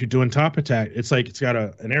now if you're doing top attack, it's like it's got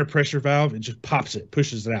an air pressure valve. It just pops it,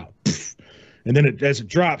 pushes it out, and then as it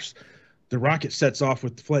drops, the rocket sets off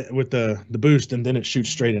with the boost, and then it shoots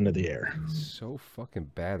straight into the air. So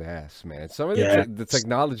fucking badass, man. Some of Yeah. the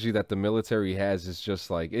technology that the military has is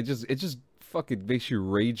just like it just fucking makes you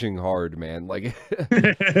raging hard, man. Like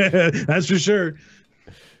That's for sure.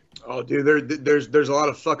 Oh, dude, there's a lot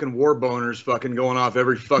of fucking war boners fucking going off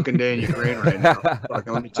every fucking day in Ukraine right now.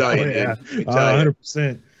 Fucking, let me tell you, Oh, dude. yeah. Let me tell you.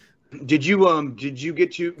 100%. Did you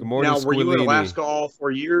get to Good morning, now? Were you in Squillini. Alaska all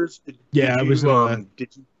 4 years? Yeah, I was,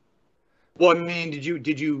 Did you? Well, I mean, did you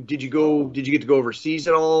get to go overseas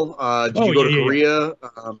at all? Did Oh, you go yeah, to yeah, Korea?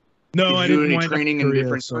 No, Did I you do didn't any wind up training in in Korea,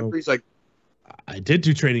 different so countries? Like, I did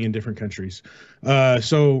do training in different countries.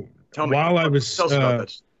 So tell me. while I was Tell us about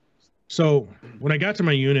this. So when I got to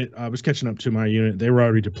my unit, I was catching up to my unit. They were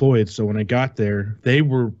already deployed. So when I got there, they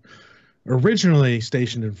were originally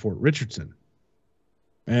stationed in Fort Richardson.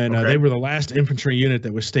 And Okay. they were the last infantry unit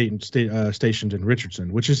that was stationed in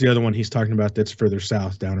Richardson, which is the other one he's talking about that's further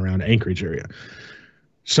south down around Anchorage area.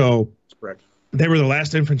 So That's correct. they were the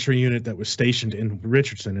last infantry unit that was stationed in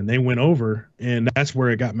Richardson, and they went over, and that's where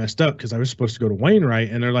it got messed up because I was supposed to go to Wainwright,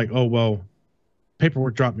 and they're like, oh, well,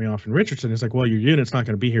 paperwork dropped me off in Richardson. It's like, well, your unit's not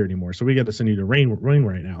going to be here anymore, so we got to send you to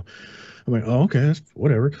Wainwright now. I'm like, oh, okay, that's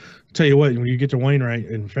whatever. Tell you what, when you get to Wainwright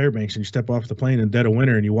in Fairbanks and you step off the plane in the dead of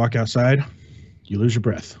winter and you walk outside, you lose your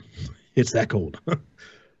breath. It's that cold.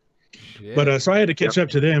 Yeah. But so I had to catch up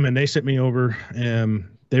to them, and they sent me over.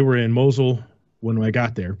 They were in Mosul when I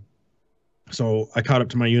got there, so I caught up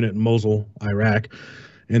to my unit in Mosul, Iraq,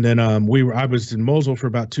 and then I was in Mosul for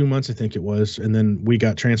about 2 months, I think it was, and then we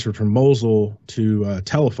got transferred from Mosul to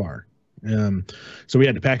Telfar. So we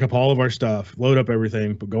had to pack up all of our stuff, load up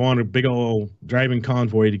everything, but go on a big old driving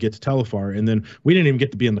convoy to get to Telfar, and then we didn't even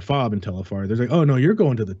get to be in the FOB in Telfar. They're like, oh no, you're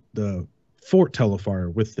going to the Fort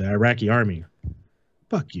Telfar with the Iraqi army.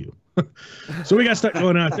 Fuck you. So we got stuck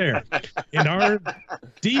going out there. And our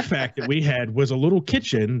DFAC that we had was a little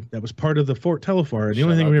kitchen that was part of the Fort Telfar. And the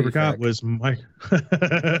only Shout thing out we ever DFAC. got was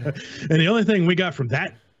and the only thing we got from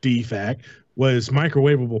that DFAC was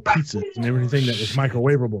microwavable pizzas and everything that was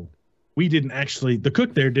microwavable. We didn't actually, the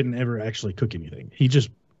cook there didn't ever actually cook anything. He just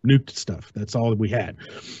nuked stuff. That's all that we had.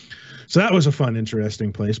 So that was a fun,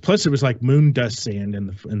 interesting place. Plus, it was like moon dust sand in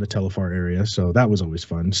the Telfar area, so that was always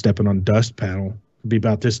fun. Stepping on dust panel, be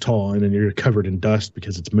about this tall, and then you're covered in dust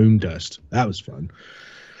because it's moon dust. That was fun.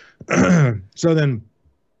 So then,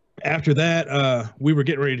 after that, we were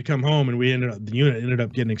getting ready to come home, and the unit ended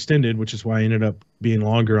up getting extended, which is why I ended up being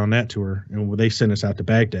longer on that tour. And they sent us out to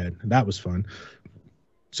Baghdad, and that was fun.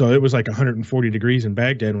 So it was like 140 degrees in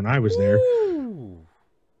Baghdad when I was there. Ooh.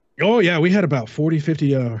 Oh, yeah, we had about 40,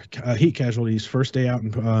 50 heat casualties first day out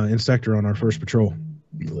in sector on our first patrol.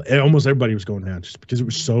 And almost everybody was going down just because it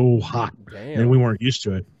was so hot, Damn. and we weren't used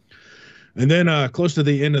to it. And then close to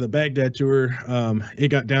the end of the Baghdad tour, it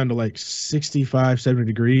got down to like 65, 70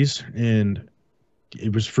 degrees, and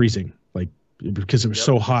it was freezing, like because it was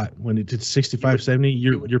so hot. When it did 65, 70,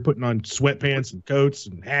 you're putting on sweatpants and coats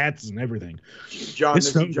and hats and everything. John, It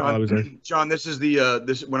snowed while I was there. John, this is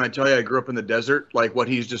this when I tell you I grew up in the desert, like what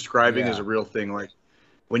he's describing Yeah. is a real thing. Like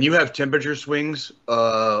when you have temperature swings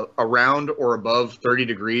around or above 30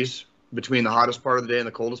 degrees between the hottest part of the day and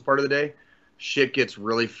the coldest part of the day, shit gets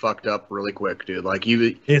really fucked up really quick, dude. Like It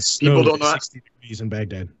People snowed don't know- 60 degrees in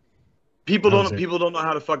Baghdad. people That was don't it. people don't know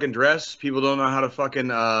how to fucking dress. People don't know how to fucking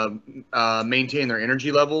maintain their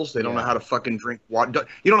energy levels. They don't know Yeah. how to fucking drink water.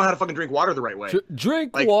 You don't know how to fucking drink water the right way.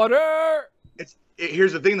 Drink Like- water.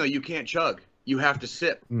 Here's the thing though, you can't chug. You have to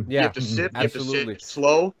sip. Mm. You Yeah, have to sip. You have to absolutely. sip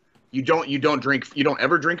slow. You don't drink. You don't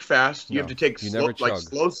ever drink fast. You No, have to take you slow, never like chug.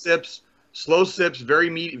 slow sips, very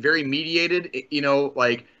mediated. You know,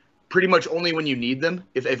 like pretty much only when you need them.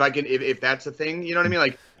 If that's a thing, you know what I mean?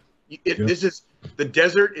 Like, Yep. The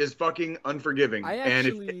desert is fucking unforgiving. I and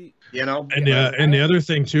actually, And the other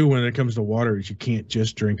thing too, when it comes to water, is you can't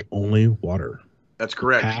just drink only water. That's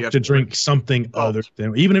correct. You have to drink something other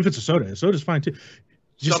than, even if it's a soda. A soda's fine too.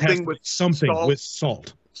 Just something with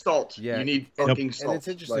salt. Salt. Yeah. You need fucking salt. and it's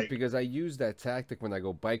interesting because I use that tactic when I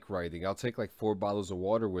go bike riding. I'll take like 4 bottles of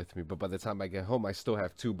water with me, but by the time I get home, I still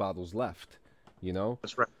have 2 bottles left. You know.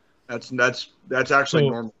 That's right. That's actually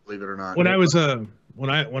normal, believe it or not. When I was when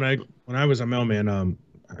I was a mailman,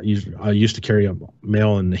 I used to carry a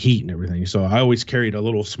mail in the heat and everything. So I always carried a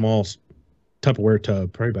little small Tupperware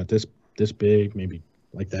tub, probably about this big, maybe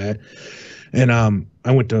like that. And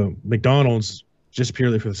I went to McDonald's just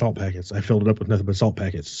purely for the salt packets. I filled it up with nothing but salt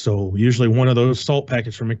packets. So usually one of those salt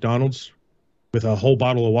packets from McDonald's with a whole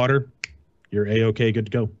bottle of water, you're A-okay, good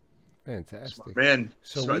to go. Fantastic. Man,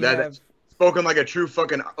 So that's spoken like a true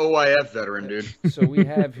fucking OIF veteran, dude. So we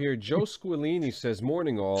have here Joe Squillini says,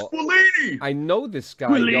 "Morning all. Squillini! I know this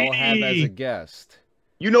guy y'all have as a guest.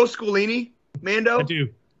 You know Squillini, Mando?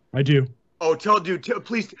 I do. Oh,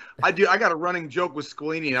 please. I do. I got a running joke with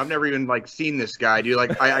Squillini, and I've never even like seen this guy, dude.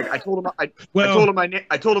 Like, I told him, I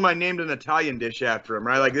told him I named an Italian dish after him,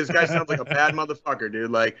 right? Like, this guy sounds like a bad motherfucker, dude.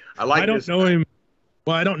 Like, I don't know him.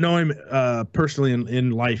 Well, I don't know him personally in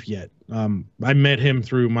life yet. I met him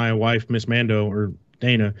through my wife, Miss Mando or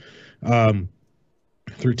Dana,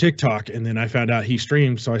 through TikTok, and then I found out he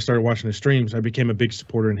streams, so I started watching his streams. I became a big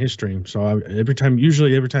supporter in his stream. So every time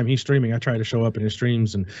he's streaming, I try to show up in his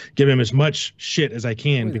streams and give him as much shit as I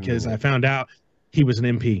can because I found out he was an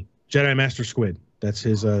MP, Jedi Master Squid. That's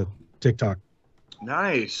his TikTok.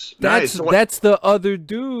 Nice. That's the other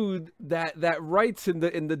dude that writes in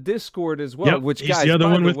the Discord as well. Yep, which he's guys, the other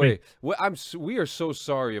by one the with way, me. we are so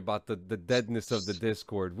sorry about the deadness of the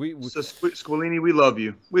Discord. Squillini, we love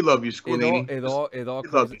you. We love you, Squillini. It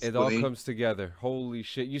all comes together. Holy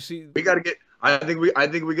shit! You see, we gotta get. I think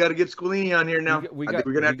we got to get Squillini on here now. We're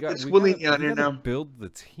gonna have to get Squillini on here now. Build the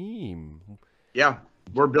team. Yeah.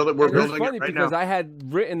 We're building it right funny now. Because I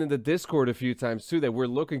had written in the Discord a few times too that we're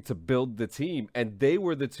looking to build the team, and they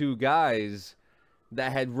were the 2 guys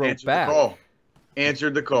that had wrote back.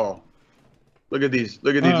 Answered the call. Look at these.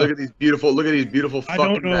 Look at these beautiful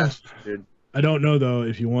fucking bastards, dude. I don't know though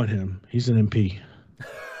if you want him. He's an MP.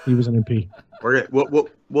 He was an MP.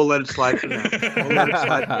 We'll let it slide for now. We'll let it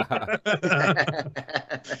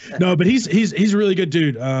slide. No, but he's a really good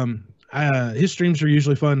dude. His streams are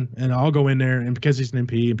usually fun, and I'll go in there, and because he's an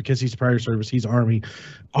MP and because he's prior service, he's Army,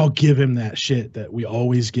 I'll give him that shit that we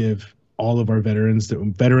always give all of our veterans,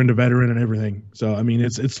 veteran to veteran and everything. So I mean,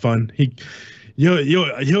 it's fun. He'll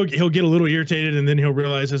get a little irritated, and then he'll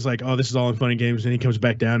realize it's like, oh, this is all in fun and games, and he comes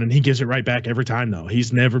back down, and he gives it right back every time. Though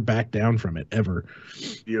he's never backed down from it ever.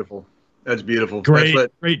 Beautiful. That's beautiful. Great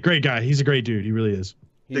guy. He's a great dude. He really is.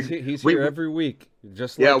 He's here every week,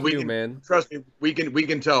 just like you, man. Trust me, we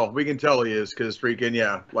can tell. We can tell he is because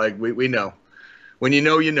freaking like we know. When you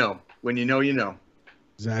know, you know. When you know, you know.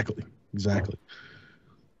 Exactly.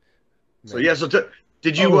 So yeah. So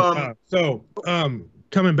did you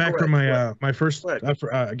coming back from my first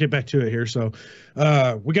get back to it here. So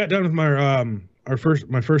we got done with my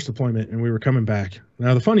first deployment, and we were coming back.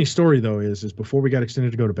 Now the funny story though is before we got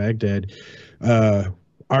extended to go to Baghdad,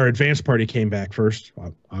 our advanced party came back first,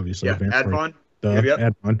 obviously. Yeah, Advon.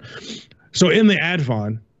 Advon. So in the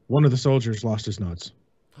Advon, one of the soldiers lost his nuts.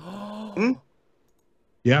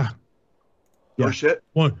 Yeah. Oh shit.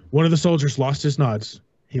 One of the soldiers lost his nuts.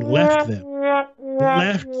 He left them.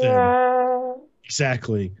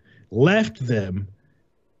 Exactly. Left them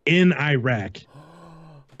in Iraq,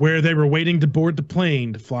 where they were waiting to board the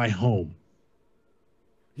plane to fly home.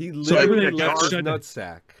 He literally left his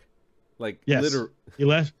nutsack. Literally. He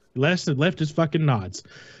left his fucking nods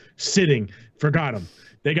sitting, forgot him.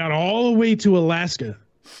 They got all the way to Alaska,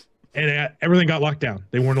 and everything got locked down.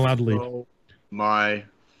 They weren't allowed to leave. Oh my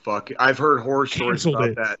fucking! I've heard horror stories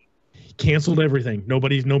about that. Canceled everything.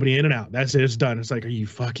 Nobody in and out. That's it. It's done. It's like, are you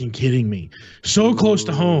fucking kidding me? So close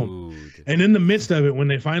to home. And in the midst of it, when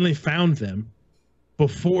they finally found them,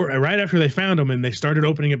 right after they found them and they started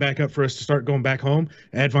opening it back up for us to start going back home,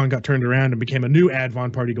 Advon got turned around and became a new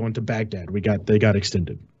Advon party going to Baghdad. They got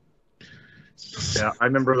extended. Yeah, I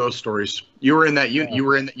remember those stories. You were in that unit. You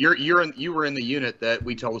were in the unit that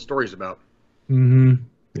we tell the stories about. Mm-hmm.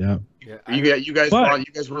 Yeah. You guys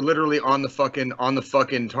were literally on the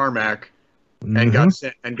fucking tarmac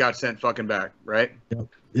and got sent fucking back, right?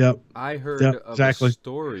 Yep. I heard of a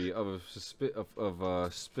story of a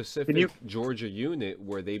specific Georgia unit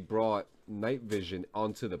where they brought night vision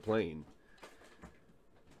onto the plane.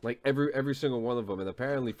 Like every single one of them, and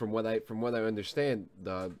apparently from what I understand,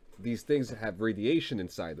 these things have radiation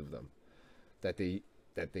inside of them. that they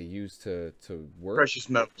use to work. Precious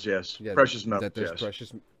metals, yes. Yeah, Precious metals, that there's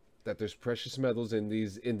yes. precious metals in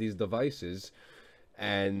these devices,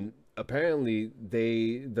 and apparently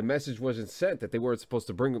the message wasn't sent that they weren't supposed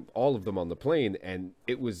to bring all of them on the plane, and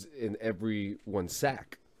it was in everyone's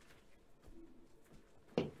sack.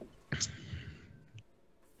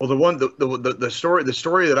 Well, the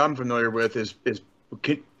story that I'm familiar with is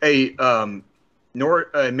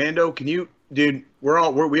Mando, can you, dude? We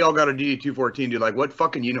all got a DD-214, dude. Like, what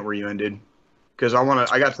fucking unit were you in, dude? Because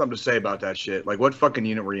I got something to say about that shit. Like, what fucking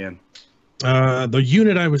unit were you in? The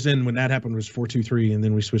unit I was in when that happened was 423, and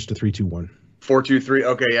then we switched to 321. 423.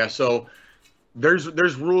 Okay, yeah. So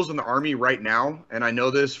there's rules in the Army right now, and I know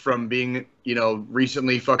this from being,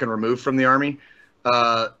 recently fucking removed from the Army.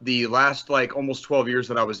 The last like almost 12 years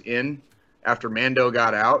that I was in after Mando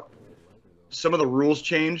got out, some of the rules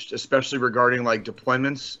changed, especially regarding like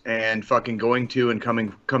deployments and fucking going to and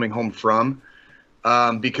coming home from,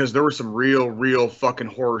 because there were some real fucking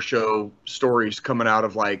horror show stories coming out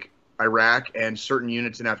of like Iraq and certain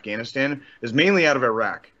units in Afghanistan. Is mainly out of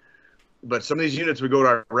Iraq, but some of these units would go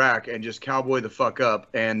to Iraq and just cowboy the fuck up,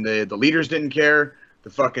 and the leaders didn't care. The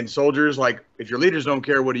fucking soldiers, like, if your leaders don't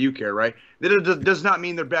care, what do you care, right? That does not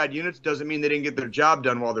mean they're bad units. Doesn't mean they didn't get their job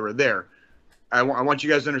done while they were there. I want you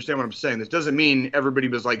guys to understand what I'm saying. This doesn't mean everybody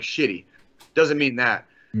was, like, shitty. Doesn't mean that.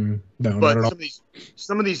 No, but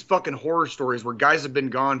some of these fucking horror stories where guys have been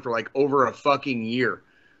gone for, like, over a fucking year.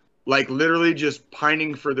 Like, literally just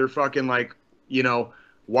pining for their fucking, like,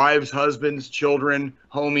 wives, husbands, children,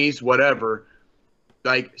 homies, whatever.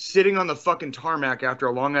 Like, sitting on the fucking tarmac after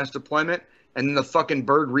a long-ass deployment, and then the fucking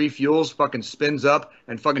bird refuels, fucking spins up,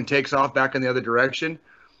 and fucking takes off back in the other direction.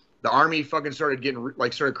 The Army fucking started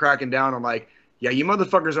cracking down on like, yeah, you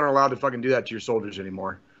motherfuckers aren't allowed to fucking do that to your soldiers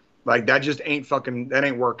anymore. Like, that just ain't working.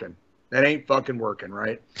 That ain't fucking working,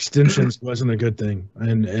 right? Extensions wasn't a good thing,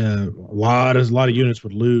 and a lot of units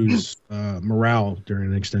would lose morale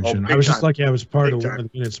during an extension. I was just lucky I was part of one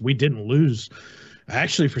of the units. We didn't lose.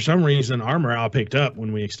 Actually, for some reason, our morale picked up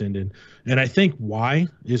when we extended. And I think why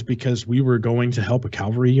is because we were going to help a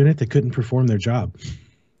cavalry unit that couldn't perform their job.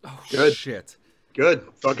 Oh, good shit. Good.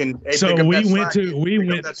 Fucking. Hey, so we went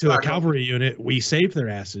to a cavalry unit. We saved their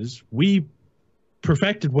asses. We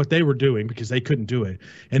perfected what they were doing because they couldn't do it.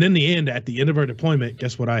 And in the end, at the end of our deployment,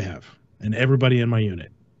 guess what I have? And everybody in my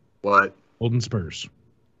unit. What? Golden spurs.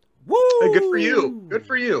 Woo! Hey, good for you. Good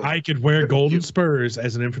for you. I could wear golden spurs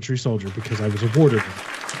as an infantry soldier because I was awarded them.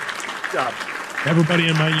 Good job. Everybody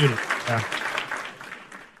in my unit. Yeah.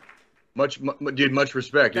 Much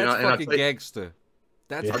respect. That's fucking gangster.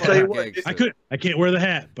 That's yeah. fucking gangster. I can't wear the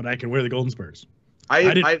hat, but I can wear the golden spurs. I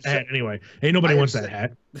didn't have the hat anyway. Ain't nobody wants that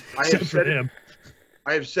hat. Except for him.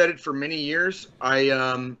 I have said it for many years.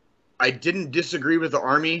 I didn't disagree with the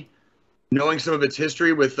Army, knowing some of its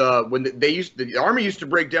history with when the Army used to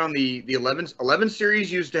break down the 11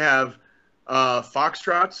 series used to have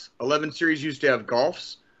Foxtrots, 11 series used to have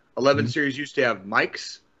Golfs, 11 series used to have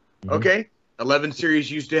Mikes, okay? 11 series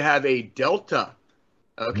used to have a Delta,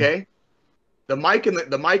 okay? The Mike and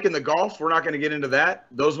the Golf, we're not going to get into that.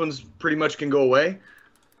 Those ones pretty much can go away.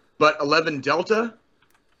 But 11 Delta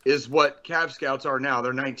is what Cav Scouts are now.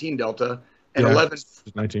 They're 19 Delta. And 11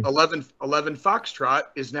 Foxtrot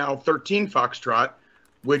is now 13 Foxtrot,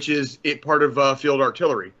 which is part of field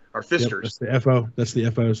artillery, our Fisters. Yep, that's the FO. That's the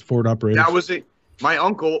FO's forward operators. That was it. My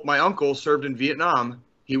uncle served in Vietnam.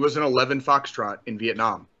 He was an 11 Foxtrot in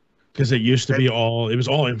Vietnam. Because it used to be all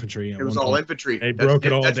infantry. It was all infantry. They broke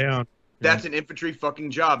it all down. That's an infantry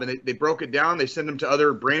fucking job. And they broke it down. They sent them to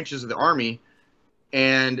other branches of the Army.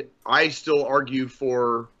 And I still argue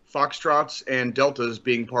for Foxtrots and Deltas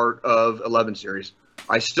being part of 11 series.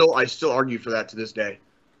 I still argue for that to this day.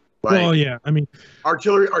 Like, well, yeah, I mean,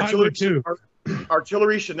 artillery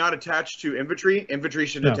should not attach to infantry. Infantry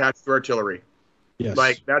should attach to artillery. Yes,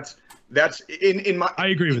 like that's in my. I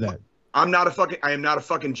agree with that. I am not a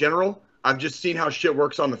fucking general. I've just seen how shit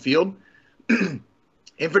works on the field.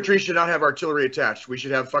 Infantry should not have artillery attached. We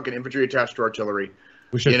should have fucking infantry attached to artillery.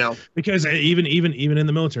 We should, because even in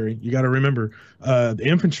the military, you got to remember, the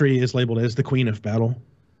infantry is labeled as the queen of battle,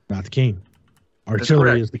 not the king.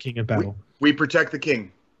 Artillery is the king of battle. We protect the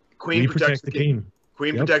king. Queen protects the king.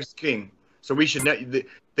 Queen protects the king. So we should the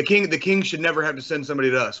king should never have to send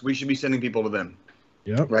somebody to us. We should be sending people to them.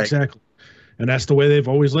 Yep, right? Exactly. And that's the way they've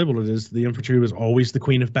always labeled it, is the infantry was always the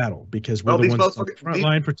queen of battle because we're the ones on the front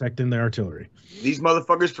line protecting the artillery. These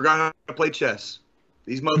motherfuckers forgot how to play chess.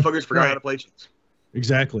 These motherfuckers forgot how to play chess.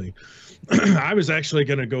 Exactly. I was actually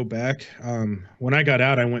going to go back. When I got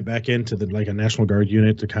out, I went back into a National Guard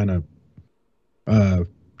unit to kind of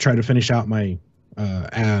try to finish out my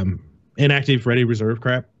inactive, ready, reserve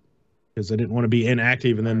crap because I didn't want to be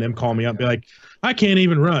inactive and then them call me up and be like, I can't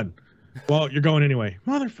even run. Well, you're going anyway,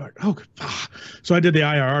 motherfucker. Oh, so I did the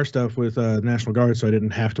IRR stuff with National Guard, so I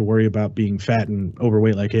didn't have to worry about being fat and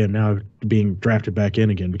overweight like I am now, being drafted back in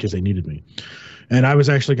again because they needed me. And I was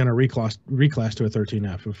actually going to reclass to a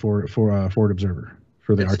 13F for forward observer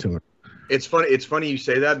for the artillery. It's funny. It's funny you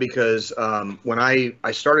say that because when I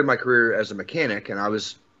started my career as a mechanic and I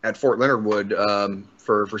was at Fort Leonard Wood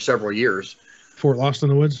for several years. Fort Lost in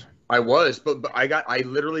the Woods. I was, but I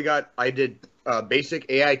did basic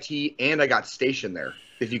AIT and I got stationed there.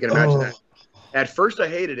 If you can imagine that. At first, I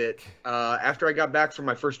hated it. After I got back from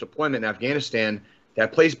my first deployment in Afghanistan,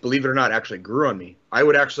 that place, believe it or not, actually grew on me. I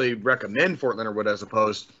would actually recommend Fort Leonard Wood as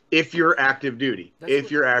opposed if you're active duty.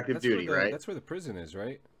 Right? That's where the prison is,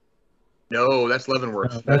 right? No, that's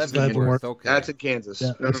Leavenworth. That's Leavenworth. Okay. That's in Kansas.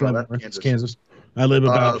 Yeah, that's Leavenworth. It's Kansas. I live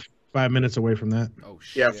about 5 minutes away from that. Oh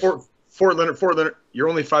shit. Yeah, Fort Leonard. You're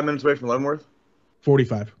only 5 minutes away from Leavenworth.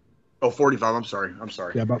 45. Oh, 45. I'm sorry.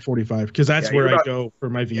 Yeah, about 45. Because that's where I go for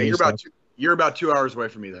my VA stuff. You're about 2 hours away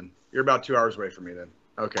from me then.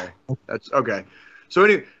 Okay. That's okay. So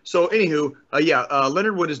anywho,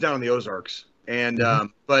 Leonard Wood is down in the Ozarks, and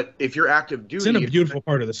but if you're active duty, it's in a beautiful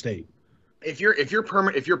part of the state. If you're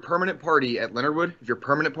permanent party at Leonard Wood,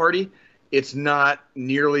 it's not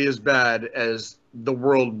nearly as bad as the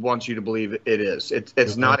world wants you to believe it is.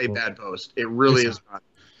 It's not a bad post. It really is not.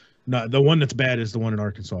 No, the one that's bad is the one in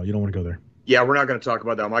Arkansas. You don't want to go there. Yeah, we're not going to talk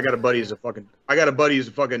about that one. I got a buddy who's a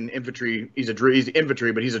fucking infantry. He's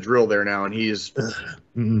infantry, but he's a drill there now, and he's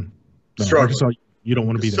no, Arkansas, you don't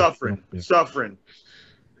want to be there. Suffering.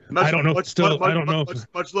 I don't know. I don't know.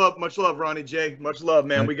 Much love, Ronnie J. Much love,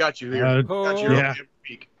 man. We got you here.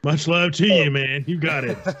 Much love to you, man. You got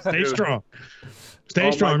it. Stay strong.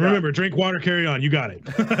 Stay strong. Remember, drink water, carry on. You got it.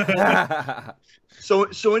 So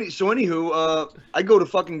anywho, I go to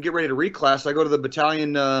fucking get ready to reclass. I go to the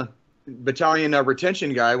battalion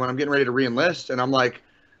retention guy when I'm getting ready to reenlist, and I'm like,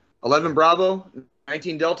 11 Bravo,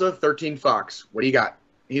 19 Delta, 13 Fox. What do you got?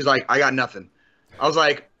 He's like, I got nothing. I was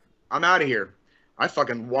like, I'm out of here. I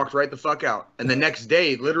fucking walked right the fuck out. And the next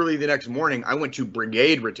day, literally the next morning, I went to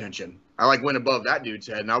brigade retention. I like went above that dude's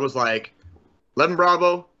head, and I was like, 11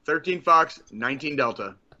 Bravo, 13 Fox, 19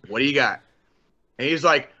 Delta. What do you got? And he's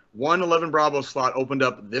like, 11 Bravo slot opened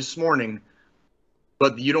up this morning,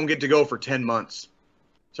 but you don't get to go for 10 months.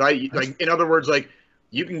 So in other words, like,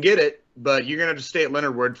 you can get it, but you're gonna have to stay at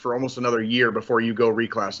Leonard Wood for almost another year before you go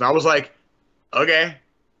reclass. And I was like, okay,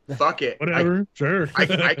 fuck it, whatever, sure.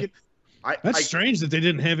 That's strange that they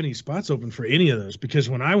didn't have any spots open for any of those, because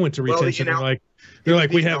when I went to retention, they're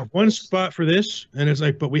like, we have one spot for this, and it's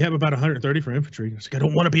like, but we have about 130 for infantry. It's like, I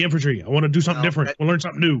don't want to be infantry. I want to do something different. We'll learn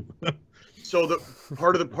something new. So the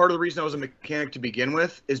part of the reason I was a mechanic to begin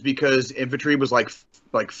with is because infantry was like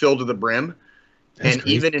filled to the brim. That's and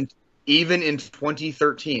crazy. even in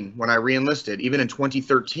 2013, when I reenlisted, even in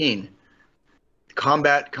 2013,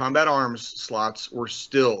 combat arms slots were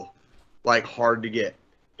still like hard to get,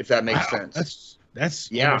 if that makes sense. That's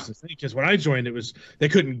almost the thing, because when I joined, it was they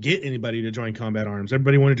couldn't get anybody to join combat arms.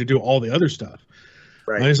 Everybody wanted to do all the other stuff.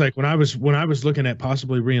 Right. I was like, when I was looking at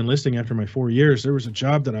possibly reenlisting after my 4 years, there was a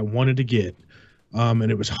job that I wanted to get,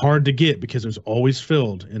 and it was hard to get because it was always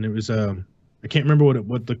filled, and it was I can't remember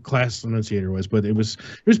what the class enunciator was, but it was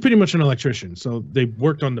pretty much an electrician. So they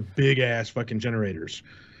worked on the big ass fucking generators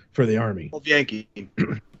for the Army. 12 Yankee.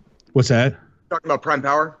 What's that? Talking about Prime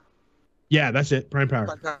Power? Yeah, that's it. Prime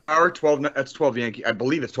Power. Prime Power, 12. That's 12 Yankee. I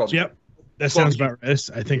believe it's 12. Yep. That sounds about right.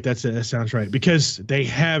 I think that's it. That sounds right. Because they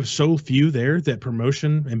have so few there that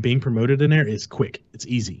promotion and being promoted in there is quick. It's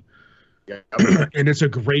easy. Yeah. And it's a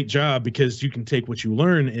great job because you can take what you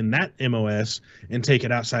learn in that MOS and take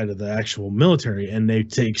it outside of the actual military, and they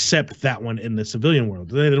accept that one in the civilian world.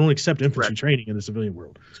 They don't accept infantry training in the civilian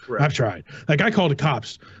world. I've tried. Like, I called the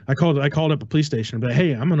cops. I called up a police station and be like,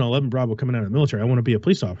 hey, I'm an 11 Bravo coming out of the military. I want to be a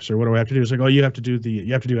police officer. What do I have to do? It's like, oh, you have to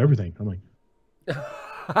do everything. I'm like,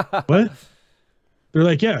 what? They're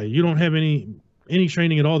like, yeah, you don't have any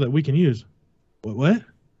training at all that we can use. What?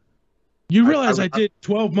 You realize I did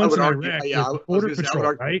 12 months in Iraq with Border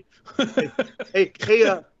Patrol, right?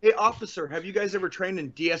 hey, officer, have you guys ever trained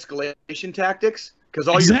in de-escalation tactics? Because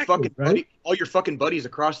all your fucking buddies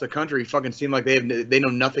across the country fucking seem like they know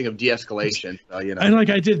nothing of de-escalation. And like,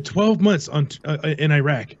 I did 12 months in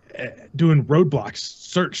Iraq doing roadblocks,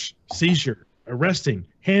 search, seizure, arresting,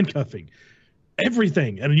 handcuffing,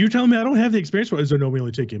 everything. And you're telling me I don't have the experience? Well, is there no we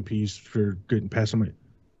only take MPs for good and pass them?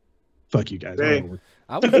 Fuck you guys.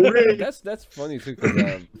 That's funny too.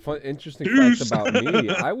 Because interesting fact about me,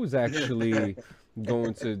 I was actually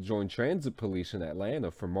going to join transit police in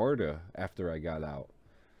Atlanta for MARTA after I got out.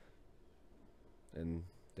 And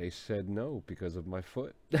they said no because of my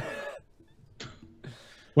foot.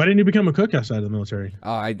 Why didn't you become a cook outside of the military?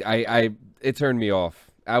 It turned me off.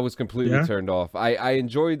 I was completely Yeah? turned off. I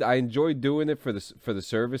enjoyed doing it for the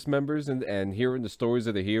service members and hearing the stories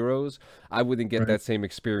of the heroes. I wouldn't get Right. that same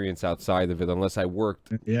experience outside of it unless I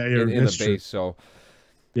worked Yeah, in a that's true. base. So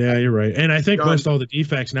Yeah, you're right. And I think John- most all the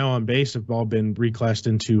defects now on base have all been reclassed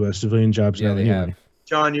into civilian jobs. yeah, now they anyway. have.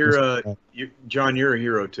 John, you're a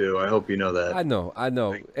hero too. I hope you know that. I know.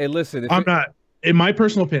 Hey, listen, if I'm it- not. In my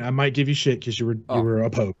personal opinion, I might give you shit because you were a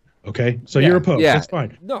pogue. Okay, so Yeah, you're a pogue. yeah. That's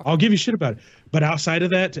fine. No. I'll give you shit about it. But outside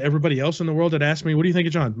of that, to everybody else in the world that asked me, "What do you think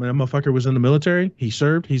of John?" Man, that motherfucker was in the military. He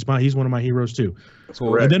served. He's one of my heroes too. That's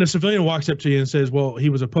Cool. correct. And then a civilian walks up to you and says, "Well, he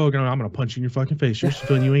was a pogue," and I'm gonna punch you in your fucking face. You're a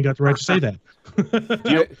civilian. You ain't got the right to say that.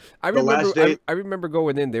 I The last remember. day- I remember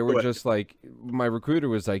going in. They Go were ahead. just like, my recruiter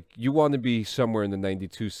was like, "You want to be somewhere in the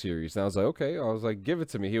 '92 series?" And I was like, "Okay." I was like, "Give it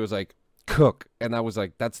to me." He was like, "Cook," and I was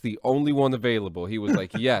like, "That's the only one available." He was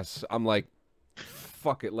like, "Yes." I'm like,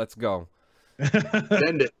 "Fuck it, let's go."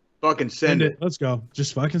 Send it. Fucking send Send it. it. Let's go.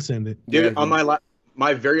 Just fucking send it. Dude, Yeah, on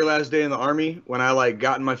my very last day in the Army, when I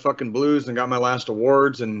got in my fucking blues and got my last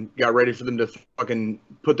awards and got ready for them to fucking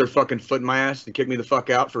put their fucking foot in my ass and kick me the fuck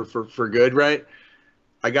out for good, right?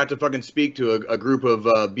 I got to fucking speak to a group of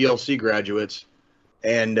BLC graduates,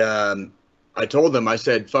 and I told them, I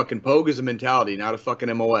said, fucking Pogue is a mentality, not a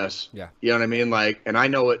fucking MOS. Yeah. You know what I mean? Like, and I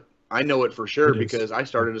know it for sure It is. because I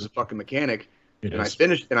started as a fucking mechanic It and is.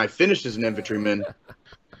 I finished as an infantryman.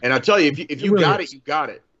 And I'll tell you, if you really got is. it, you got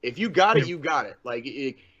it. If you got it, you got it. Like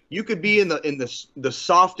you could be in the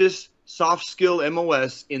softest soft skill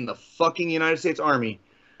MOS in the fucking United States Army,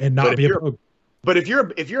 and but not if be a you're- pogue. but if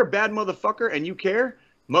you're a bad motherfucker and you care,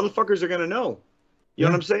 motherfuckers are gonna know. You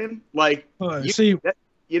know what I'm saying? Like See,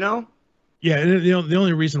 you know. yeah, and the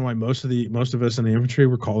only reason why most of us in the infantry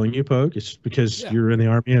were calling you pogue is because Yeah. you're in the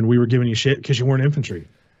army and we were giving you shit because you weren't infantry.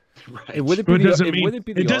 Right. It wouldn't But be. it doesn't mean wouldn't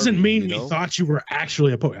be the it doesn't Army, mean you we know? thought you were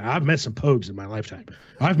actually a pogue. I've met some pogues in my lifetime.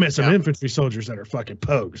 I've met some Yeah. infantry soldiers that are fucking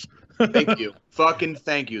pogues. Thank you. Fucking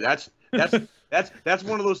thank you. That's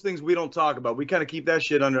one of those things we don't talk about. We kind of keep that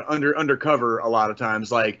shit undercover a lot of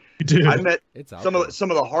times. Like Dude, I met It's out some there. of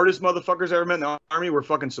the hardest motherfuckers I ever met in the Army were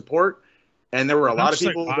fucking support, and there were a lot of I'm just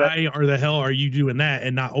people like, that, why or the hell are you doing that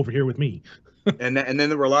and not over here with me? and then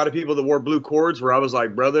there were a lot of people that wore blue cords where I was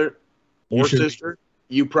like, brother You or should- sister,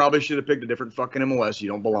 you probably should have picked a different fucking MOS. You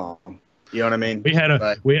don't belong. You know what I mean? We had a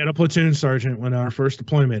Right. we had a platoon sergeant when our first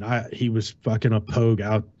deployment. He was fucking a pogue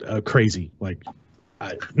out crazy. Like,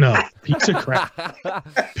 no, piece of crap,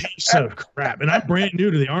 piece of crap. And I'm brand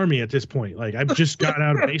new to the army at this point. Like, I've just got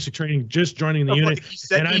out of basic training, just joining the unit.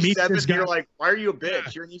 And I meet E7, this guy- you're like, why are you a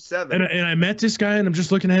bitch? You're an E7. And I met this guy, and I'm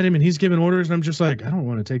just looking at him, and he's giving orders, and I'm just like, I don't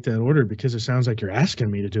want to take that order because it sounds like you're asking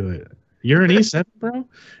me to do it. You're an E7, bro.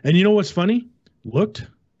 And you know what's funny? Looked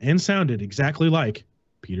and sounded exactly like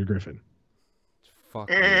Peter Griffin. Fuck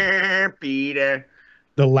me. Peter.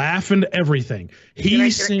 The laugh and everything. Can I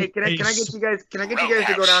He's get you guys? Can I get you guys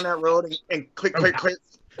to go down that road and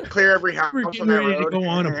clear every house we were on getting that ready to road? go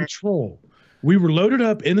on a patrol. We were loaded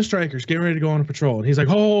up in the Strikers, getting ready to go on a patrol, and he's like,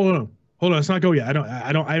 hold on, let's not go yet.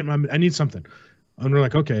 I need something. And we're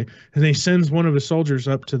like, okay. And he sends one of his soldiers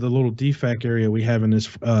up to the little defect area we have in this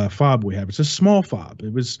fob we have. It's a small fob.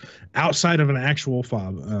 It was outside of an actual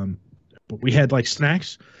fob. But we had like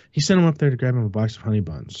snacks. He sent him up there to grab him a box of honey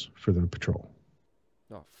buns for the patrol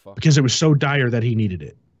Oh fuck. because it was so dire that he needed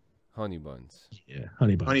it. Honey buns. Yeah,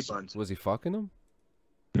 honey buns. Honey buns. Was he fucking them?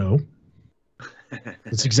 No.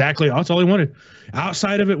 That's all he wanted.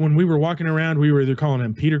 Outside of it, when we were walking around, we were either calling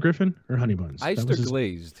him Peter Griffin or Honey Buns. Iced That or was his-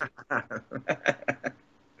 glazed?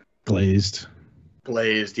 glazed.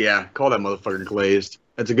 Glazed, yeah. Call that motherfucker glazed.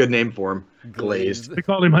 That's a good name for him. Glazed. We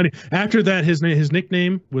called him Honey. After that, his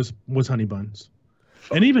nickname was Honey Buns.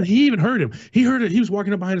 And he even heard him. He heard it. He was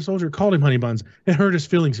walking up behind a soldier, called him Honey Buns. It hurt his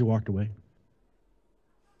feelings. He walked away.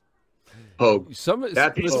 Pogue. Some of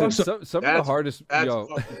That's listen, Pogue. some of the That's- hardest. Yo,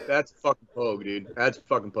 That's fucking Pogue, dude. That's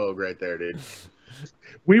fucking Pogue right there, dude.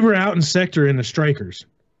 We were out in sector in the Strikers.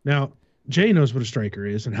 Now, Jay knows what a striker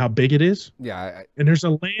is and how big it is. yeah. And there's a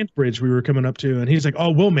land bridge we were coming up to, and he's like,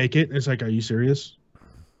 "Oh, we'll make it." And it's like, "Are you serious?"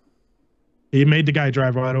 He made the guy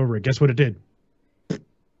drive right over it. Guess what it did?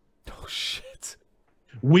 Oh shit.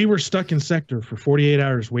 We were stuck in sector for 48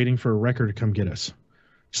 hours waiting for a wrecker to come get us.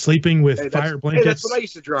 Sleeping with Hey, fire that's blankets, what I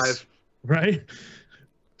used to drive. right?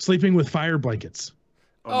 Sleeping with fire blankets.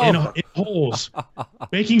 in holes,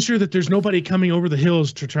 making sure that there's nobody coming over the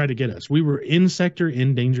hills to try to get us. We were in sector,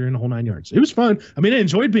 in danger, in the whole 9 yards. It was fun. I mean, I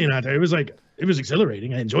enjoyed being out there. It was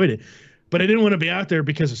exhilarating. I enjoyed it. But I didn't want to be out there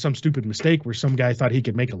because of some stupid mistake where some guy thought he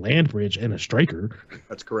could make a land bridge and a striker.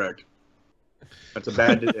 That's correct. That's a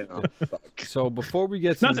bad. So before we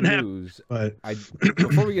get to the news,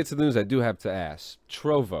 before we get to the news, I do have to ask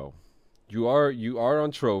Trovo. You are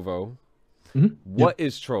on Trovo. Mm-hmm. What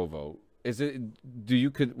is Trovo? Is it?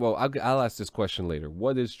 I'll ask this question later.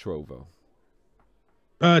 What is Trovo?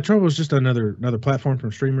 Trovo is just another platform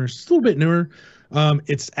from streamers. It's a little bit newer.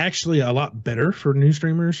 It's actually a lot better for new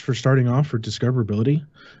streamers for starting off for discoverability.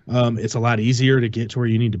 It's a lot easier to get to where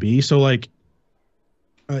you need to be. So like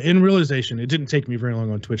in realization, it didn't take me very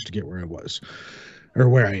long on Twitch to get where I was or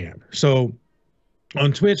where I am. So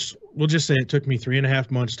on Twitch, we'll just say it took me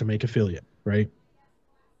 3.5 months to make affiliate, right?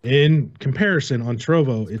 In comparison, on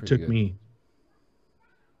Trovo, it took me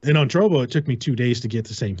 2 days to get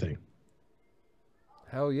the same thing.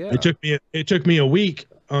 Hell yeah! It took me a week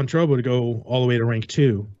on Trovo to go all the way to rank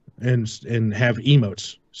 2 and have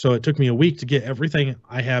emotes. So it took me a week to get everything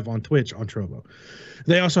I have on Twitch on Trovo.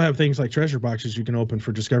 They also have things like treasure boxes you can open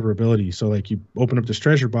for discoverability. So like you open up this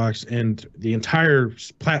treasure box and the entire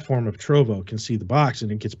platform of Trovo can see the box,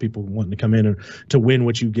 and it gets people wanting to come in and to win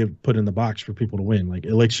what you put in the box for people to win, like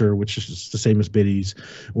Elixir, which is the same as biddies,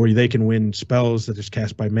 or they can win spells that is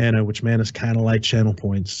cast by mana, which mana is kind of like channel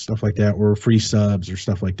points, stuff like that, or free subs or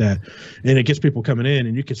stuff like that. And it gets people coming in,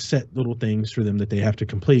 and you can set little things for them that they have to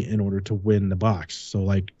complete in order to win the box. So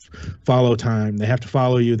like follow time, they have to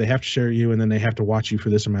follow you, they have to share you, and then they have to watch you for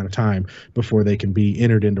this amount of time before they can be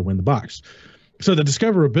entered in to win the box. So the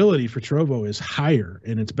discoverability for Trovo is higher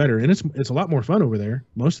and it's better, and it's a lot more fun over there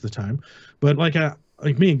most of the time. But like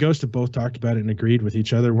me and Ghost have both talked about it and agreed with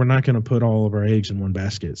each other. We're not going to put all of our eggs in one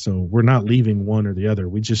basket, so we're not leaving one or the other.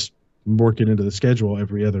 We just work it into the schedule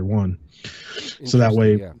every other one, so that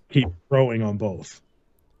way keep growing on both.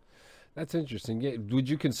 That's interesting. Yeah. Would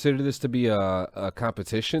you consider this to be a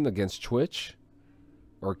competition against Twitch?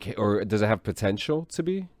 Or does it have potential to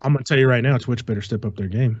be? I'm gonna tell you right now, Twitch better step up their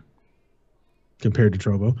game compared to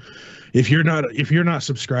Trovo. If you're not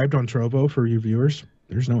subscribed on Trovo for your viewers,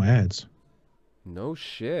 there's no ads. No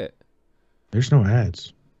shit. There's no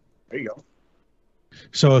ads. There you go.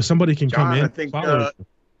 So if somebody can John, come in, I think,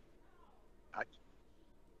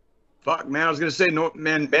 fuck, man, I was gonna say, no,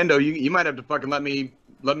 man, Bando, you might have to fucking let me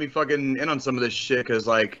fucking in on some of this shit, because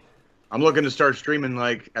like I'm looking to start streaming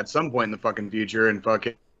like at some point in the fucking future, and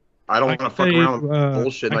fucking I don't want to fuck around with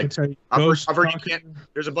bullshit. Like I've heard you can't.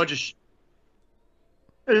 There's a bunch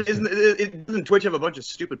of. Doesn't Twitch have a bunch of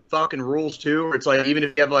stupid fucking rules too? Where it's like even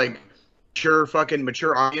if you have like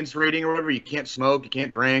mature audience rating or whatever, you can't smoke, you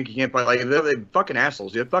can't drink, you can't buy, like they're fucking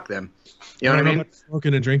assholes, dude. Fuck them. You know what I mean? About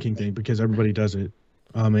smoking and drinking thing, because everybody does it.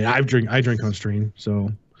 I drink on stream,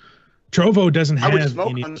 so. Trovo doesn't have. I would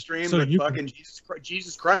smoke on the stream, so but fucking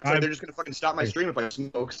Jesus Christ, they're just gonna fucking stop my stream if I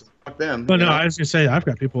smoke. So fuck them. But no, I was gonna say I've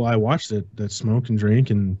got people I watch that smoke and drink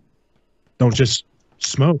and don't just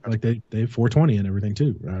smoke, like they have 420 and everything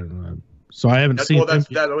too. I don't know. So I haven't seen. Well,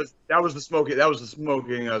 that was the smoking. That was the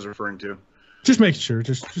smoking I was referring to. Just making sure,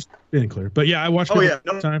 just being clear. But yeah, I watch.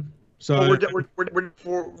 Time. So we're definitely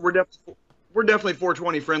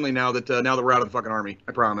 420 friendly now that we're out of the fucking army.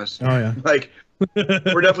 I promise. Oh yeah. Like.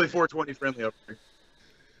 We're definitely 420 friendly up there.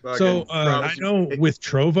 So I know with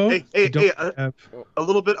Trovo, a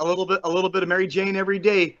little bit of Mary Jane every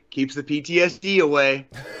day keeps the PTSD away.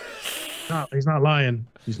 No, he's not lying.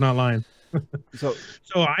 He's not lying. So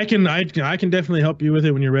I can definitely help you with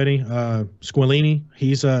it when you're ready. Squilini,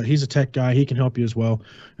 he's a tech guy. He can help you as well.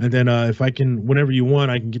 And then if I can, whenever you want,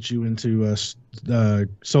 I can get you into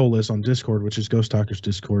Soulless on Discord, which is Ghost Talkers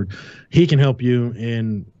Discord. He can help you,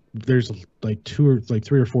 and there's like 3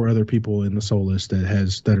 or 4 other people in the Soulless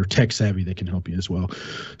that are tech savvy that can help you as well.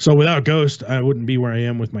 So without Ghost, I wouldn't be where I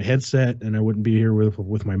am with my headset, and I wouldn't be here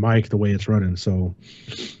with my mic the way it's running. So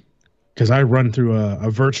because I run through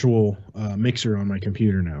a virtual mixer on my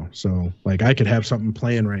computer now, so like I could have something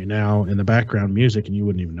playing right now in the background music, and you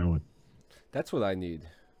wouldn't even know it. That's what I need.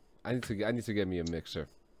 I need to get me a mixer.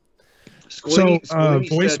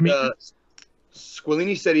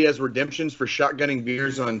 Squilini said he has redemptions for shotgunning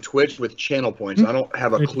viewers on Twitch with channel points. I don't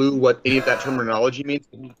have a clue what any of that terminology means.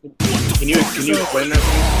 Can you explain that to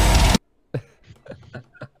me?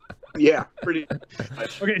 Yeah, pretty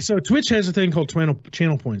much. Okay, so Twitch has a thing called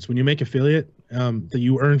channel points. When you make affiliate, that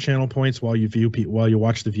you earn channel points while you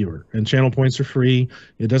watch the viewer. And channel points are free.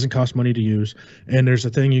 It doesn't cost money to use. And there's a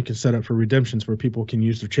thing you can set up for redemptions where people can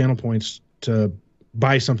use their channel points to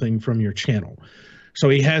buy something from your channel. So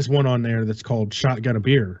he has one on there that's called Shotgun a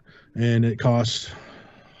Beer, and it costs,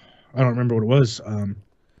 I don't remember what it was.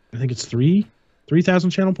 I think it's 3,000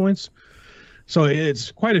 channel points. So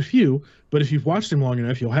it's quite a few, but if you've watched him long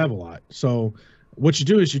enough, you'll have a lot. So what you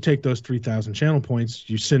do is you take those 3,000 channel points,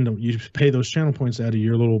 you send them, you pay those channel points out of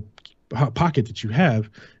your little pocket that you have,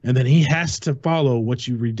 and then he has to follow what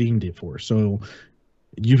you redeemed it for. So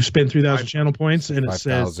you spend 3,000 channel points, and it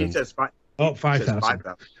says, He says 5,000.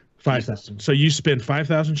 5,000. So you spend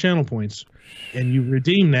 5,000 channel points, and you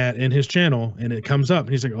redeem that in his channel, and it comes up,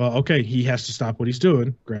 and he's like, "Oh, okay." He has to stop what he's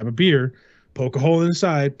doing, grab a beer, poke a hole in the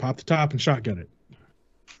side, pop the top, and shotgun it.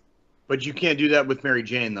 But you can't do that with Mary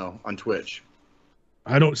Jane though on Twitch.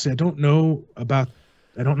 I don't know about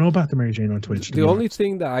the Mary Jane on Twitch. The only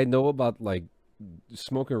thing that I know about like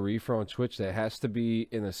smoking reefer on Twitch, that has to be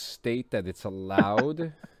in a state that it's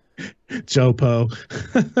allowed. Joe Poe.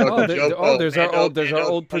 There's our old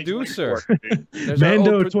producer.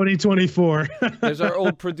 Mando 2024. There's our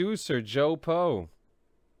old producer, Joe Poe.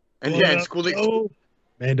 And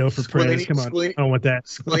Mando for praise. Come on. I don't want that.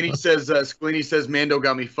 Squeenie says Mando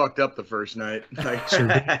got me fucked up the first night.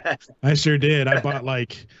 I sure did. I think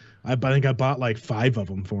I bought like 5 of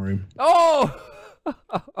them for him. Oh.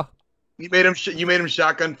 You made him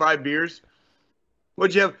shotgun 5 beers.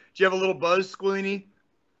 What'd you have? Did you have a little buzz, Squeenie?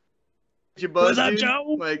 Did you buzz? What's up,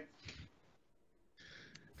 Joe? Like,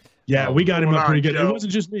 yeah, we got him up pretty good. Joe. It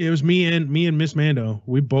wasn't just me; it was me and Miss Mando.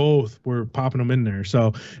 We both were popping them in there.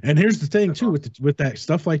 So, and here's the thing too, with that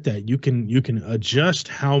stuff like that, you can adjust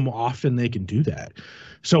how often they can do that.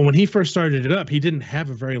 So when he first started it up, he didn't have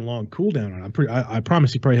a very long cooldown on it. I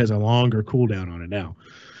promise he probably has a longer cooldown on it now.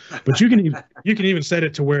 But you can even set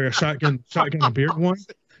it to where a shotgun a beer one.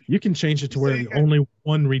 You can change it to where only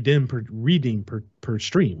one redeem per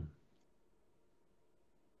stream.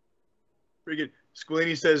 pretty good.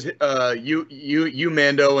 Squilini says, you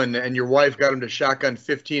Mando and your wife got him to shotgun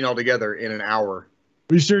 15 altogether in an hour.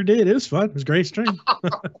 We sure did. It was fun. It was a great stream. Oh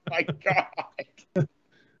my God.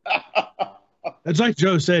 It's like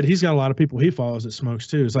Joe said, he's got a lot of people he follows that smokes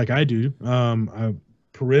too. It's like I do.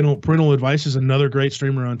 Parental Advice is another great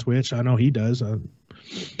streamer on Twitch. I know he does.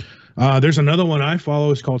 There's another one I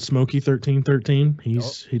follow. It's called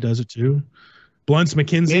Smokey1313. He does it too. Blunts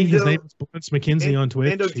McKenzie. His name is Blunts McKenzie on Twitch.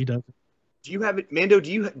 Mando, he does it. Do you have it, Mando?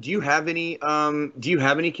 Do you have any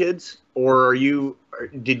kids, or are you?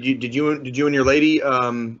 Did you and your lady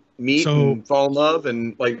meet and fall in love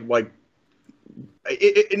and like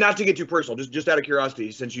not to get too personal, just out of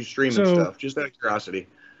curiosity, since you stream and stuff, just out of curiosity.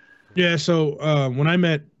 Yeah. So when I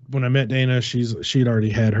met Dana, she'd already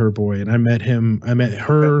had her boy, and I met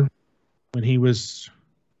her when he was.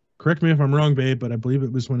 Correct me if I'm wrong, babe, but I believe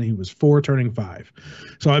it was when he was 4 turning 5.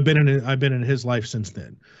 So I've been in his life since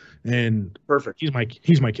then. And perfect. He's my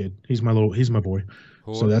kid. He's my boy.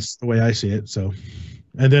 Cool. So that's the way I see it. So,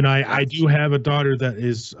 and then I do have a daughter that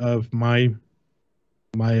is of my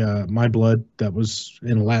blood that lives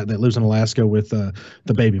in Alaska with the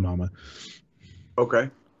baby mama.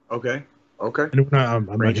 Okay. And I'm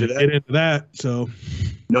not going to get into that. So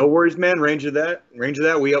no worries, man. Range of that.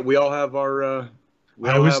 We all have our.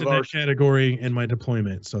 I was in that category in my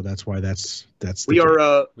deployment, so that's why that's. We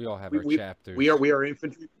all have our chapters. We are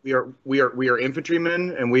infantry. We are infantrymen,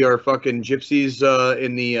 and we are fucking gypsies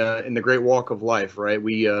in the Great Walk of Life, right?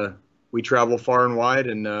 We travel far and wide,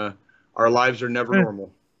 and our lives are never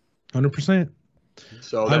normal. 100%.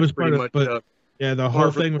 So that's was pretty much. The whole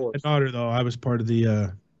thing with my daughter, though, I was part of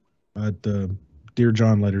the Dear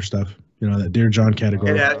John letter stuff. You know, that Dear John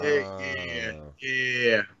category. Yeah.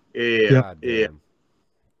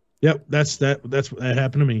 Yep, that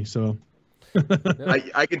happened to me. So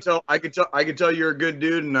I can tell you're a good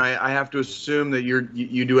dude, and I have to assume that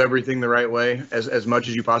you do everything the right way as much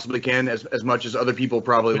as you possibly can, as much as other people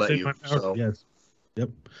probably let you. So. Yes.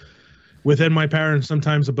 Yep. Within my power, and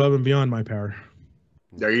sometimes above and beyond my power.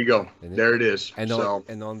 There you go. There it is. And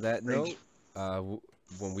on that note,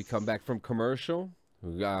 when we come back from commercial,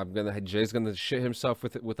 Jay's gonna shit himself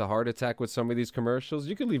with a heart attack with some of these commercials.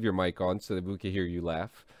 You can leave your mic on so that we can hear you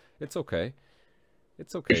laugh. It's okay.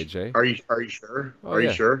 It's okay, Jay. Are you sure? Oh,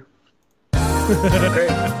 you sure? Okay.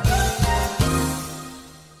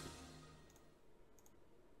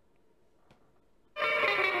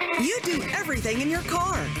 You do everything in your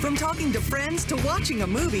car, from talking to friends to watching a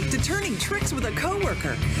movie to turning tricks with a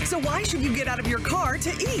coworker. So why should you get out of your car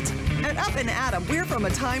to eat? At Up and Atom, we're from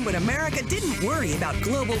a time when America didn't worry about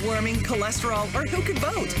global warming, cholesterol, or who could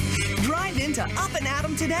vote. Drive into Up and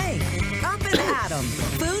Atom today. Up and Atom,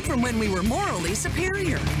 food from when we were morally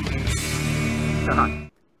superior.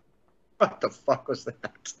 What the fuck was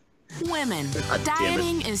that? Women, God damn it.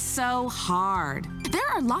 dieting is so hard. There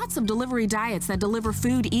are lots of delivery diets that deliver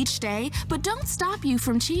food each day, but don't stop you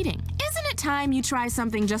from cheating. Isn't it time you try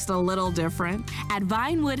something just a little different? At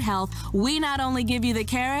Vinewood Health, we not only give you the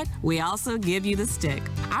carrot, we also give you the stick.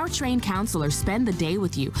 Our trained counselors spend the day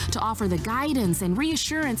with you to offer the guidance and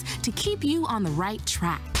reassurance to keep you on the right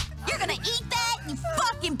track. You're gonna eat that, you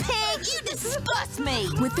fucking pig! You disgust me!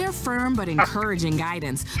 With their firm but encouraging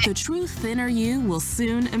guidance, the true thinner you will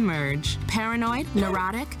soon emerge. Paranoid,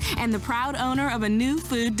 neurotic, and the proud owner of a new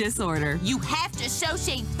food disorder. You have to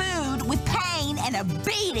associate food with pain and a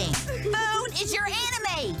beating. Food is your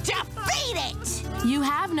enemy. Defeat it! You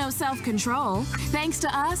have no self-control. Thanks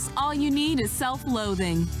to us, all you need is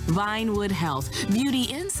self-loathing. Vinewood Health, beauty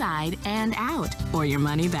inside and out, or your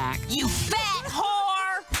money back. You fat whore!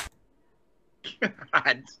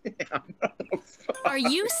 God damn. Are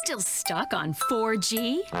you still stuck on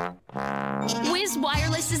 4G? Wiz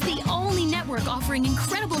Wireless is the only network offering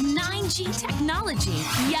incredible 9G technology.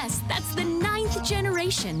 Yes, that's the 9th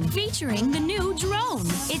generation, featuring the new drone.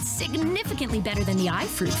 It's significantly better than the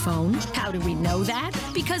iFruit phone. How do we know that?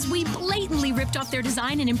 Because we blatantly ripped off their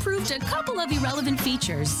design and improved a couple of irrelevant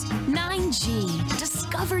features. 9G.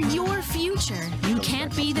 Discover your future. You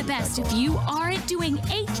can't be the best if you aren't doing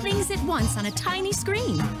 8 things at once on a tiny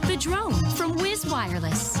screen. The drone from Wiz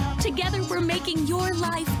Wireless. Together, we're making your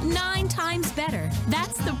life 9 times better.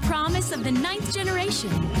 That's the promise of the 9th generation.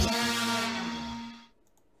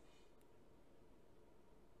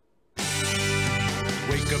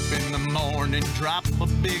 Wake up in the morning, drop a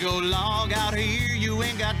big old log out here. You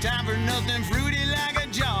ain't got time for nothing fruity like a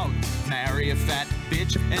jog. Marry a fat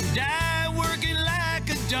bitch and die working like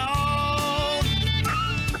a dog.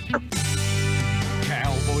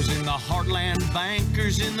 Cowboys in the heartland,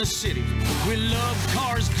 bankers in the city. We love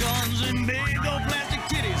cars, guns, and big old plastic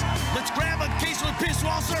titties. Let's grab a case with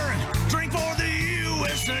Pisswasser and drink for the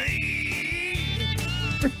USA.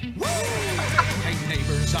 Hey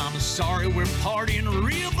neighbors, I'm sorry, we're partying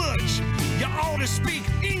real butch. You ought to speak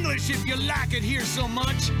English if you like it here so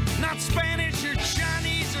much. Not Spanish or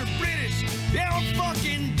Chinese or British, or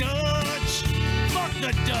fucking Dutch. Fuck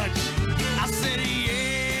the Dutch. I said,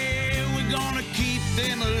 yeah, we're gonna keep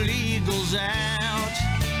them illegals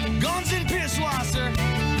out. Guns and Pisswasser,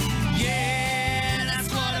 yeah,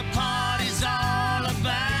 that's what a party's all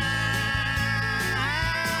about.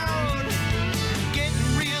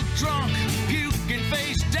 Getting real drunk, puking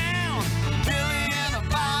face down. Billy and a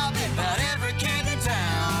Bob in about every can in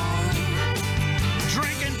town.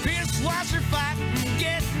 Drinking Pisswasser, fighting,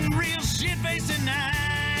 getting real shit-faced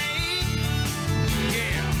tonight.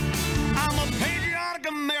 Yeah, I'm a patriotic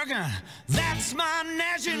American. That's my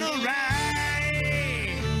national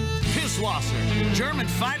right. Pisswasser, German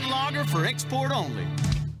fighting lager for export only.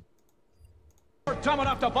 You're dumb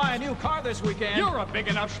enough to buy a new car this weekend. You're a big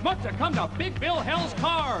enough schmuck to come to Big Bill Hell's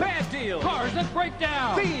Cars. Bad deals. Cars that break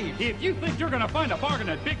down. Thieves. If you think you're gonna find a bargain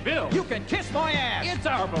at Big Bill, You can kiss my ass. it's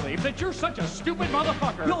our belief that you're such a stupid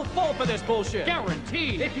motherfucker. You'll fall for this bullshit.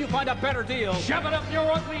 Guaranteed. If you find a better deal, Shove it up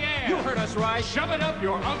your ugly ass. you heard us right. Shove it up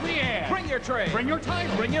your ugly ass. Bring your tray. Bring your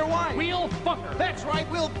title. Bring your wife. We'll fuck her. That's right,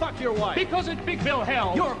 we'll fuck your wife. Because at Big Bill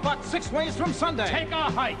Hell, You're fucked 6 ways from Sunday. take a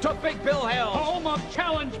hike to Big Bill Hell. home of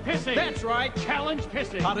challenge pissing. That's right. Challenge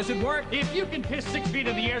pissing. How does it work? If you can piss 6 feet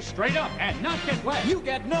in the air straight up and not get wet, You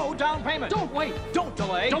get no down payment. don't wait. Don't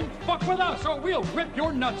delay. Don't fuck with us or we'll rip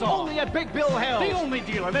your nuts off. Only at Big Bill Hell. The only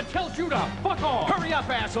dealer that tells you to fuck off. Hurry up,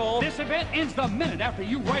 asshole. This event ends the minute after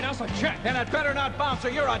you write us a check. And it better not bounce or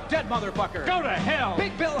you're a dead motherfucker. Go to hell.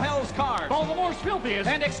 Big Bill Hell's Cars. Baltimore's filthiest.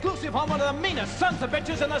 And exclusive home of the meanest sons of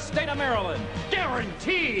bitches in the state of Maryland.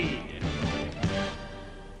 Guaranteed.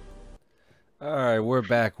 All right, we're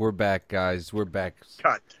back. We're back, guys. We're back.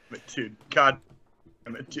 God damn it, dude. God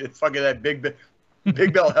damn it, dude. Fucking that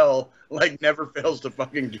Big Bell Hell, like, never fails to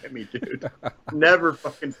fucking get me, dude. Never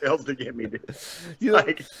fucking fails to get me, dude. You know,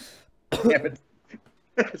 Like, damn it.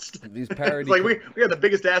 these parody. It's like we got the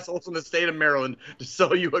biggest assholes in the state of Maryland to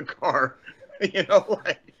sell you a car. You know,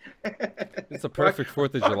 like. It's a perfect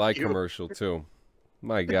 4th of Fuck July you. commercial too.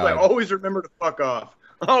 My Like, God. always remember to fuck off.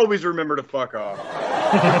 Always remember to fuck off.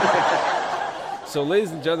 So,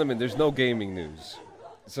 ladies and gentlemen, there's no gaming news.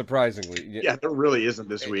 Surprisingly. Yeah, there really isn't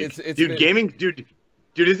this week. It's dude, been- gaming, dude,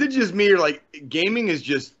 is it just me or like gaming is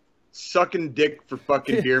just sucking dick for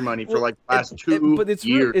fucking beer money for like the last 2 but it's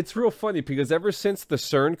years? it's real funny because ever since the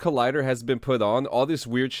CERN Collider has been put on, all this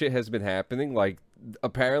weird shit has been happening. Like,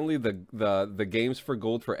 apparently the Games for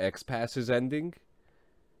Gold for X Pass is ending.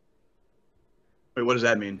 Wait, what does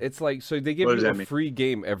that mean? It's like, so they give What does you that a mean? free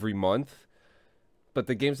game every month, but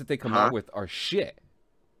the games that they come out with are shit.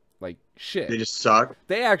 Like, shit. They just suck.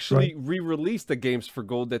 They actually re-released the Games for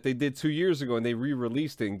Gold that they did 2 years ago, and they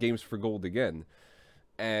re-released it in Games for Gold again.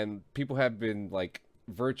 And people have been like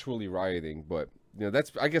virtually rioting, but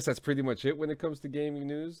I guess that's pretty much it when it comes to gaming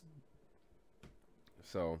news.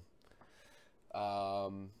 So,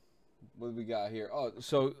 what do we got here? Oh,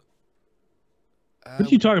 so what are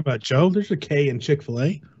you talking about, Joe? There's a K in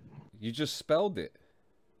Chick-fil-A. You just spelled it.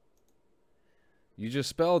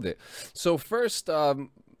 So first,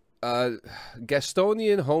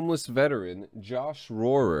 Gastonian homeless veteran Josh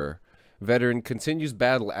Rohrer, continues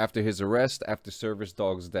battle after his arrest after service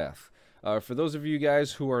dog's death. For those of you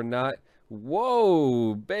guys who are not,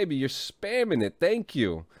 whoa, baby, you're spamming it. Thank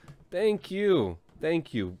you.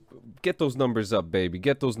 Get those numbers up, baby.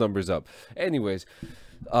 Get those numbers up. Anyways,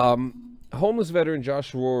 homeless veteran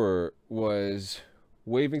Josh Rohrer was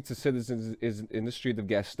waving to citizens in the street of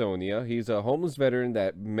Gastonia. He's a homeless veteran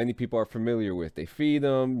that many people are familiar with. They feed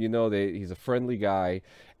him, he's a friendly guy,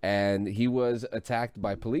 and he was attacked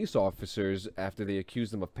by police officers after they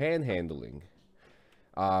accused him of panhandling.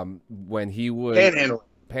 When he was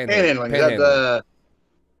panhandling.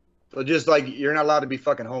 So just like you're not allowed to be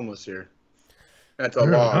fucking homeless here. That's a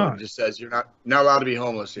law. It just says you're not allowed to be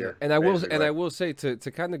homeless here. And I will say to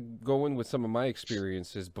kind of go in with some of my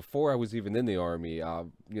experiences before I was even in the Army.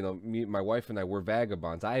 My wife and I were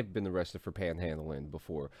vagabonds. I've been arrested for panhandling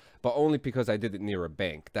before, but only because I did it near a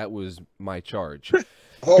bank. That was my charge.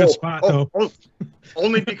 Good spot, though.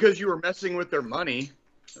 Only because you were messing with their money,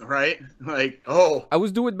 right? I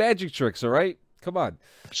was doing magic tricks. All right, come on.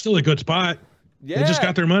 Still a good spot. Yeah. They just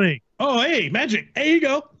got their money. Oh, hey, magic. There you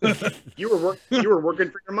go. You were working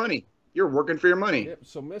for your money. You're working for your money. Yeah,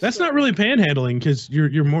 so that's not really panhandling because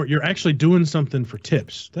you're actually doing something for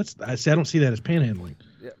tips. I don't see that as panhandling.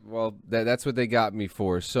 Yeah, well, that's what they got me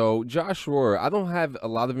for. So Josh Rohrer, I don't have a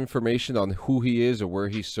lot of information on who he is or where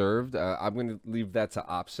he served. I'm going to leave that to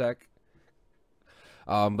OPSEC.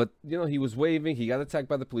 But he was waving. He got attacked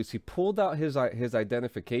by the police. He pulled out his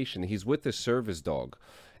identification. He's with his service dog,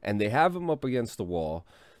 and they have him up against the wall.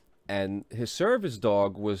 And his service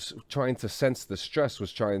dog was trying to sense the stress,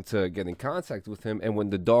 was trying to get in contact with him. And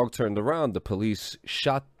when the dog turned around, the police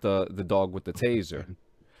shot the dog with the taser.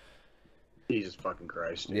 Jesus fucking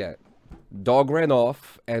Christ. Dude. Yeah. Dog ran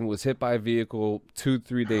off and was hit by a vehicle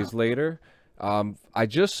 2-3 days later. I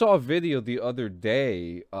just saw a video the other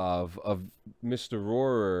day of Mr.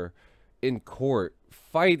 Rohrer in court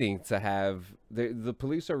fighting to have... The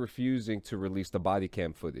police are refusing to release the body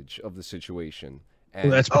cam footage of the situation. Well,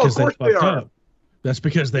 that's because they fucked up. That's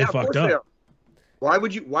because they fucked up. Why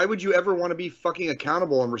would you ever want to be fucking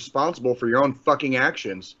accountable and responsible for your own fucking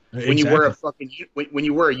actions when you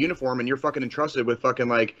wear a uniform and you're fucking entrusted with fucking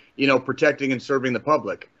protecting and serving the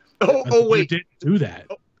public? Wait, they didn't do that.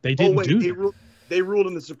 They didn't do that. They ruled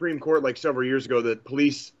in the Supreme Court several years ago that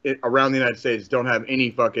police around the United States don't have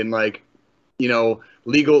any fucking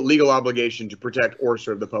legal obligation to protect or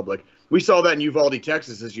serve the public. We saw that in Uvalde,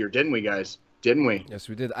 Texas this year, didn't we, guys? Didn't we? Yes,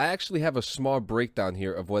 we did. I actually have a small breakdown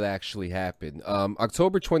here of what actually happened.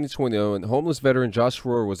 October 2021, homeless veteran Josh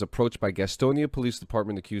Rohrer was approached by Gastonia Police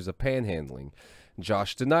Department accused of panhandling.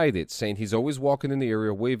 Josh denied it, saying he's always walking in the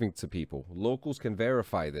area waving to people. Locals can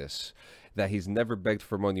verify this, that he's never begged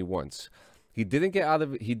for money once. He didn't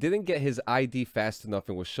get his ID fast enough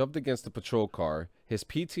and was shoved against the patrol car. His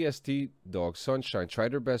PTSD dog, Sunshine,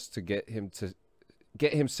 tried her best to get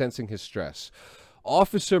him sensing his stress.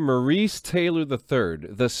 Officer Maurice Taylor III,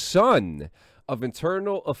 the son of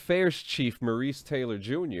Internal Affairs Chief Maurice Taylor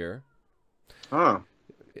Jr.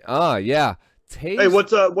 Yeah. Hey,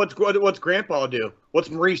 what's Grandpa do?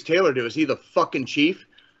 What's Maurice Taylor do? Is he the fucking chief?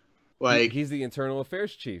 He's the Internal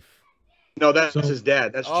Affairs Chief. No, that's his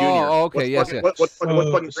dad. That's Junior. Oh, okay, yes. So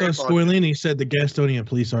Squilini said the Gastonia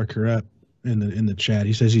police are corrupt in the chat.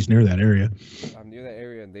 He says he's near that area. I'm near that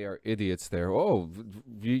area, and they are idiots there. Oh,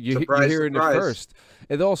 you're Surprise, hearing surprise. it first.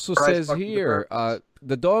 It also Surprise, says here,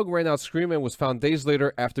 the dog ran out screaming and was found days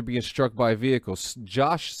later after being struck by a vehicle.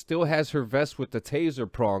 Josh still has her vest with the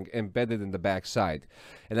taser prong embedded in the backside.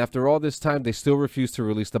 And after all this time, they still refuse to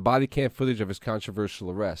release the body cam footage of his controversial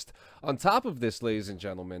arrest. On top of this, ladies and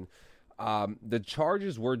gentlemen, the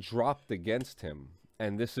charges were dropped against him.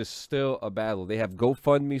 And this is still a battle. They have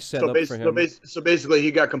GoFundMe set up for him. So basically, he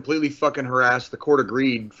got completely fucking harassed. The court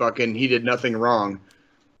agreed he did nothing wrong.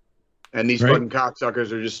 And these fucking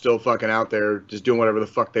cocksuckers are just still fucking out there just doing whatever the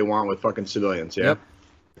fuck they want with fucking civilians. Yeah.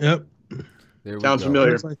 Yep. Sounds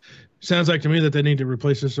familiar. Sounds like to me that they need to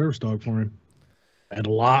replace the service dog for him. And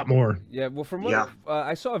a lot more. Yeah, well, from what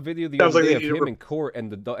I saw a video the other day of him in court,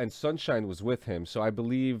 and Sunshine was with him. So I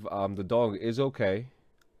believe the dog is okay.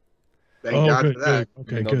 Thank God good, for that.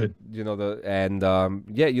 good. Okay, good.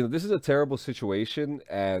 This is a terrible situation,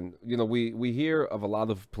 and we hear of a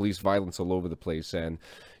lot of police violence all over the place, and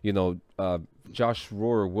Josh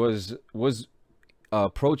Rohr was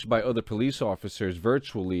approached by other police officers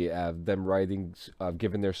virtually, them writing,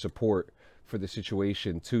 giving their support for the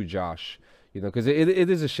situation to Josh, because it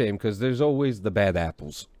is a shame, because there's always the bad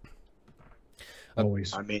apples.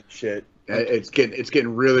 Always. I mean, shit. It's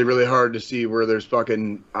getting really, really hard to see where there's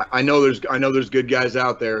fucking. I know there's good guys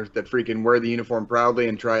out there that freaking wear the uniform proudly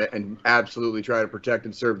and absolutely try to protect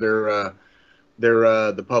and serve the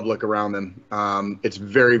public around them. It's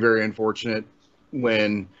very, very unfortunate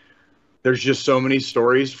when there's just so many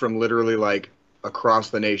stories from literally like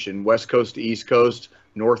across the nation, West Coast to East Coast,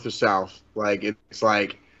 North to South. Like it's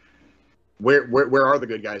like, where are the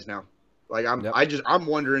good guys now? Like I'm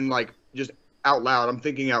wondering, like, just out loud, I'm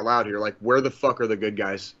thinking out loud here, like, where the fuck are the good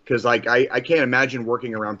guys? Because like I can't imagine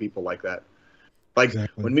working around people like that. Like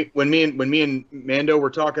exactly. when me and Mando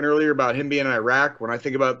were talking earlier about him being in Iraq, when I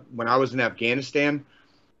think about when I was in Afghanistan,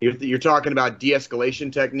 you're talking about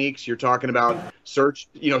de-escalation techniques. You're talking about search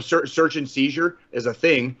and seizure is a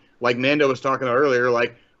thing. Like Mando was talking about earlier,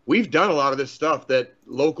 like we've done a lot of this stuff that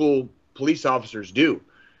local police officers do,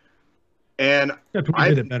 and we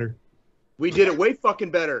did it better. We did it way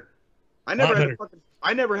fucking better. I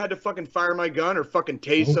never had to fucking fire my gun or fucking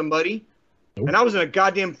tase somebody. Nope. And I was in a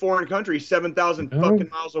goddamn foreign country 7,000 fucking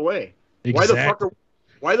miles away. Exactly.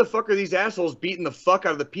 Why the fuck are these assholes beating the fuck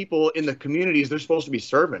out of the people in the communities they're supposed to be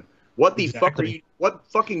serving? What the fuck are you? What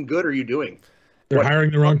fucking good are you doing? They're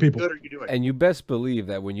hiring the wrong people. Good are you doing? And you best believe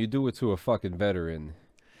that when you do it to a fucking veteran,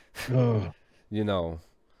 you're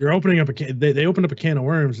opening up they opened up a can of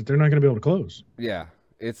worms that they're not going to be able to close. Yeah.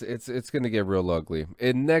 It's going to get real ugly.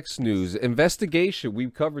 In next news, investigation. We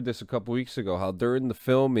covered this a couple weeks ago, how during the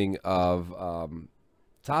filming of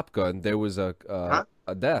Top Gun, there was a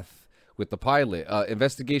death with the pilot.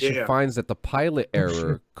 Investigation finds that the pilot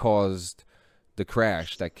error caused the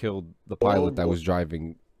crash that killed the pilot that was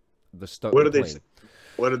driving the stunt plane.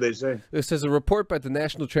 What did they say? It says a report by the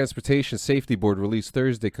National Transportation Safety Board released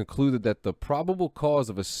Thursday concluded that the probable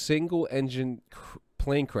cause of a single-engine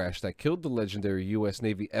plane crash that killed the legendary U.S.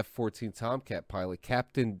 Navy F-14 Tomcat pilot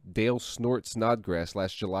Captain Dale Snort Snodgrass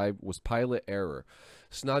last July was pilot error.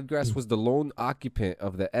 Snodgrass was the lone occupant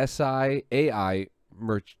of the SIAI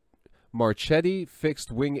Marchetti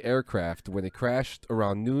fixed-wing aircraft when it crashed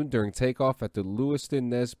around noon during takeoff at the Lewiston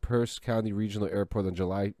Nez Perce County Regional Airport on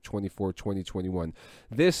July 24, 2021.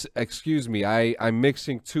 I'm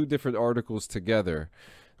mixing two different articles together.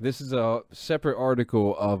 This is a separate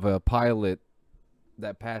article of a pilot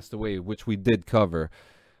that passed away, which we did cover.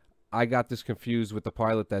 I got this confused with the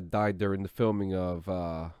pilot that died during the filming of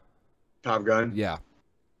Top Gun. Yeah.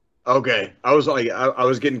 Okay, I was like, I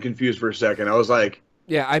was getting confused for a second. I was like,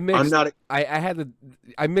 yeah, I mixed.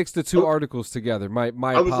 I mixed the two articles together. My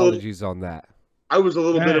apologies on that. I was a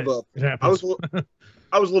little bit of a.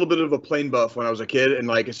 I was a little bit of a plane buff when I was a kid, and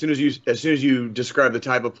like as soon as you described the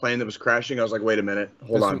type of plane that was crashing, I was like, wait a minute,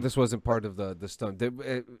 hold on. This wasn't part of the stunt.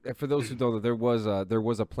 For those who don't know, there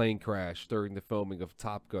was a plane crash during the filming of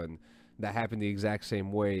Top Gun that happened the exact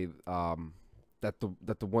same way. That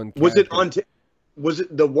the one was it on. Was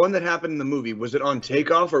it the one that happened in the movie? Was it on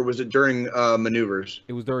takeoff or was it during maneuvers?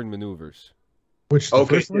 It was during maneuvers. Which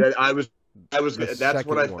okay, I was. That's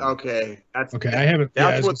what I. One. Okay, that's okay. I haven't.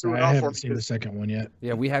 That's what threw it off. I haven't seen the second one yet.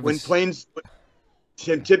 Yeah, we haven't. When planes,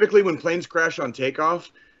 typically when planes crash on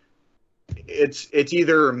takeoff, it's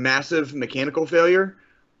either massive mechanical failure,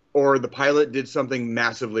 or the pilot did something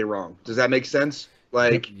massively wrong. Does that make sense?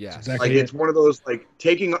 Like, yes, exactly. Like it's one of those like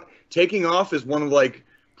taking off is one of like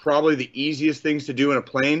probably the easiest things to do in a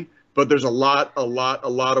plane, but there's a lot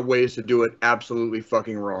of ways to do it absolutely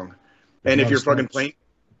fucking wrong. And if you're fucking plane.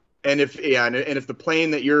 And if the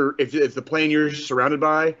plane that if the plane you're surrounded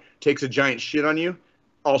by takes a giant shit on you,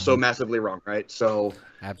 also massively wrong, right? So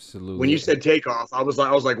absolutely. When you said takeoff, I was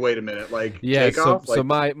like, wait a minute, like takeoff. So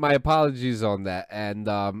my apologies on that. And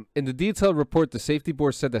in the detailed report, the safety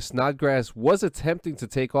board said that Snodgrass was attempting to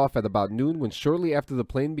take off at about noon when shortly after the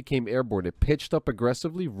plane became airborne, it pitched up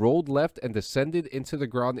aggressively, rolled left, and descended into the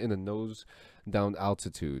ground in a nose down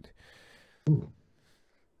altitude.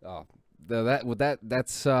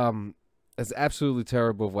 That's absolutely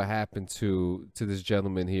terrible of what happened to this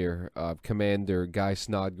gentleman here, Commander Guy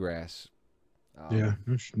Snodgrass. Yeah,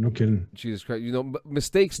 no kidding. Jesus Christ,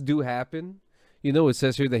 mistakes do happen. It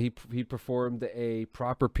says here that he performed a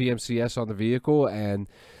proper PMCS on the vehicle, and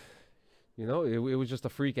it was just a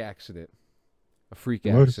freak accident.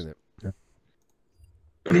 Yeah.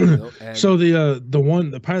 So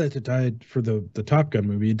the pilot that died for the Top Gun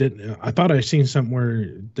movie didn't. I thought I seen something where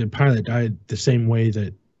the pilot died the same way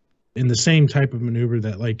that in the same type of maneuver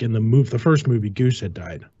that like in the first movie Goose had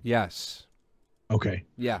died. Yes. Okay.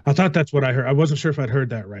 Yeah. I thought that's what I heard. I wasn't sure if I'd heard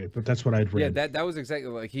that right, but that's what I'd read. Yeah, that was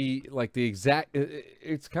exactly like the exact.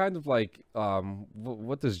 It's kind of like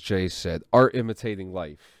what does Jay said? Art imitating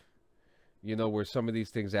life. You know, where some of these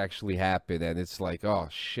things actually happen, and it's like, oh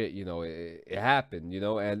shit, you know, it happened, you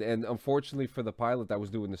know, and unfortunately for the pilot that was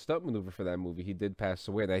doing the stunt maneuver for that movie, he did pass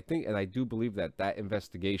away, and I do believe that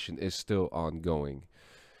investigation is still ongoing.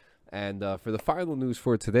 And for the final news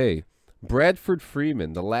for today, Bradford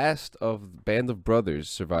Freeman, the last of Band of Brothers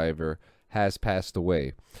survivor, has passed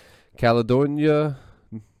away. Caledonia,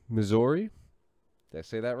 Missouri. Did I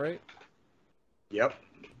say that right? Yep,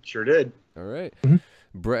 sure did. All right.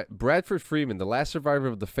 Bradford Freeman, the last survivor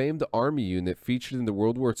of the famed Army unit featured in the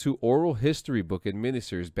World War II oral history book and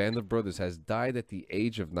miniseries Band of Brothers, has died at the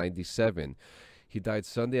age of 97. He died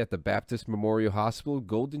Sunday at the Baptist Memorial Hospital,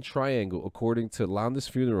 Golden Triangle, according to Lowndes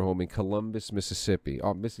Funeral Home in Columbus, Mississippi.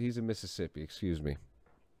 Oh, he's in Mississippi, excuse me.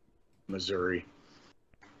 Missouri.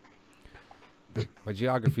 My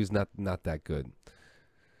geography's not that good.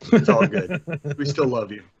 It's all good. We still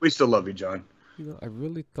love you. We still love you, John. You know, I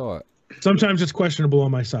really thought. Sometimes it's questionable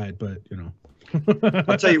on my side, but you know.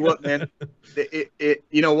 I'll tell you what, man.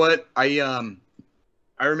 You know what? I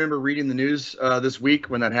remember reading the news this week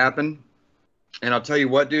when that happened, and I'll tell you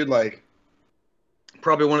what, dude. Like,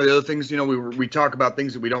 probably one of the other things, you know, we talk about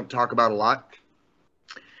things that we don't talk about a lot,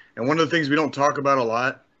 and one of the things we don't talk about a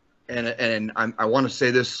lot, and I want to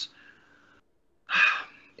say this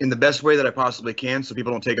in the best way that I possibly can, so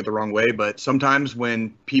people don't take it the wrong way. But sometimes when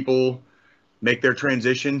people make their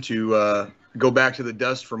transition to go back to the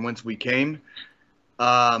dust from whence we came,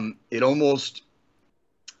 it almost,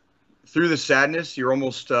 through the sadness, you're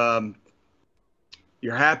almost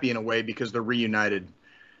you're happy in a way because they're reunited.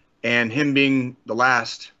 And him being the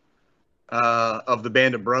last of the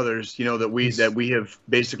Band of Brothers, you know, that we have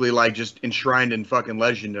basically like just enshrined in fucking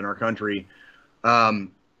legend in our country.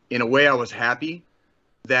 In a way, I was happy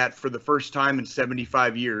that for the first time in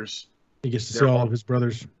 75 years, he gets to see all of his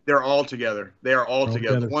brothers. They're all together. They are all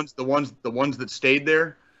together. The ones that stayed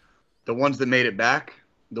there, the ones that made it back,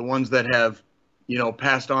 the ones that have, you know,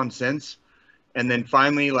 passed on since. And then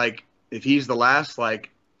finally, like, if he's the last,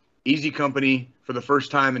 like, Easy Company for the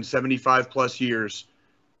first time in 75 plus years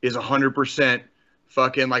is 100%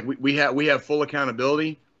 fucking, like, we have full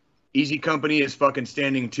accountability. Easy Company is fucking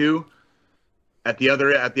standing too at the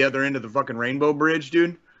other end of the fucking Rainbow Bridge,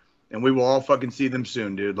 dude. And we will all fucking see them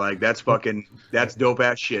soon, dude. Like, that's dope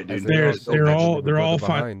ass shit, dude. They're all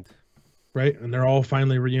fine, right? And they're all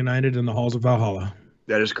finally reunited in the halls of Valhalla.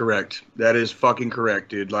 That is correct. That is fucking correct,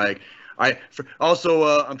 dude. Like, I'm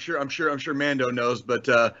sure Mando knows, but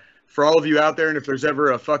for all of you out there, and if there's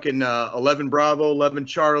ever a fucking 11 Bravo, 11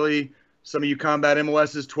 Charlie, some of you combat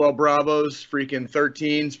MOSs, 12 Bravos, freaking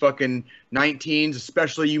 13s, fucking 19s,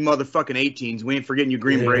 especially you motherfucking 18s. We ain't forgetting you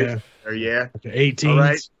Green Berets. Yeah. Okay, 18s. All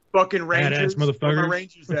right. Fucking Rangers. Badass motherfuckers. Where my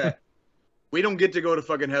Rangers at? We don't get to go to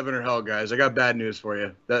fucking heaven or hell, guys. I got bad news for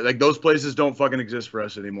you. Like, those places don't fucking exist for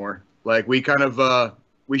us anymore. Like, we kind of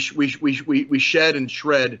we shed and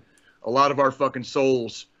shred a lot of our fucking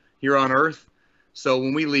souls here on Earth. So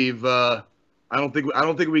when we leave, I don't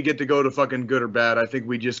think we get to go to fucking good or bad. I think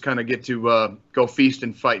we just kind of get to go feast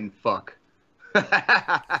and fight and fuck.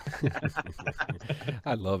 I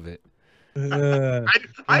love it. I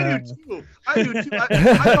do too.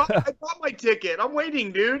 I bought my ticket. I'm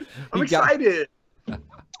waiting, dude. I'm excited.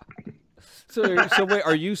 So wait,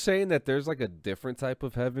 are you saying that there's like a different type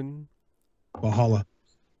of heaven? Valhalla.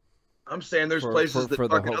 I'm saying there's places that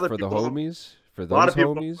fucking other people, homies, for those a lot of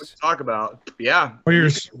people homies talk about. Yeah.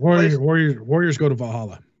 Warriors go to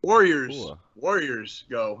Valhalla. Warriors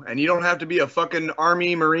go, and you don't have to be a fucking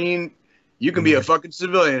Army Marine. You can be a fucking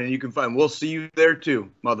civilian, and you can find. We'll see you there too,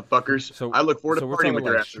 motherfuckers. So I look forward to partying with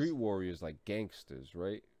your asses. Street warriors, like gangsters,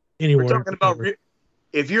 right? We're talking about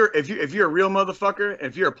if you're a real motherfucker,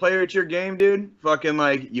 if you're a player at your game, dude, fucking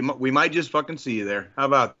like we might just fucking see you there. How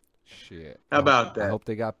about? Shit. How about that? I hope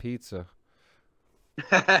they got pizza.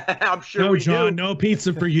 I'm sure no, we John, do. no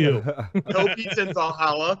pizza for you. No pizza in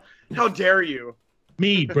Valhalla. How dare you?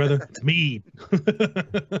 Mead, brother. It's mead.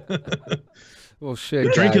 Well,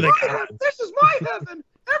 shit. Drink of the This is my heaven.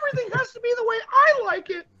 Everything has to be the way I like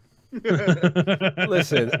it.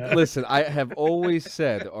 Listen. I have always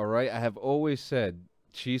said, all right. I have always said,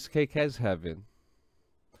 cheesecake has heaven.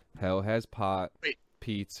 Hell has pot.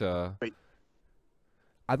 Pizza.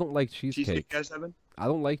 I don't like cheesecake. Cheesecake has heaven. I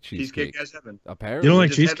don't like cheesecake. Cheesecake has heaven. Apparently, you don't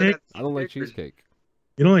like cheesecake? I don't like cheesecake.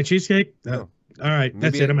 You don't like cheesecake? No. All right,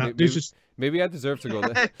 that's it. I'm out. Maybe I deserve to go.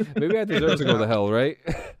 Maybe I deserve to go to hell, right?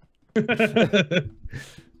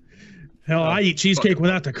 Hell, I eat cheesecake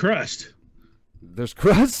without the crust. There's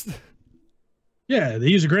crust. Yeah, they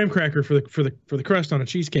use a graham cracker for the crust on a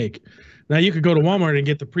cheesecake. Now you could go to Walmart and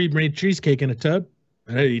get the pre-made cheesecake in a tub,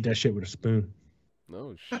 and I'd eat that shit with a spoon.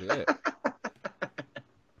 No shit.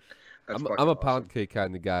 I'm a pound cake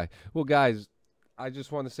kind of guy. Well, guys, I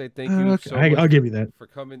just want to say thank you so much. I'll give you that for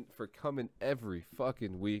coming every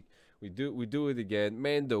fucking week. We do it again,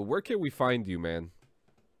 Mando. Where can we find you, man?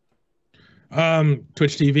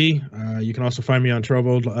 Twitch TV. You can also find me on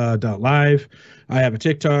Trovo.live. I have a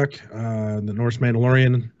TikTok, the Norse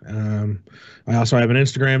Mandalorian. I also have an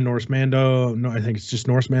Instagram, Norse Mando. No, I think it's just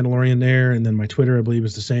Norse Mandalorian there, and then my Twitter, I believe,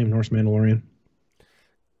 is the same, Norse Mandalorian.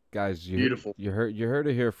 Guys, beautiful. You heard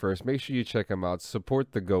it here first. Make sure you check him out.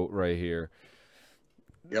 Support the GOAT right here.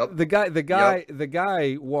 Yep. The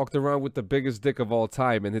guy walked around with the biggest dick of all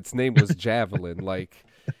time, and its name was Javelin. Like,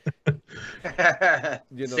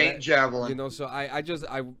 Saint Javelin. You know, so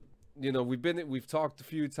we've talked a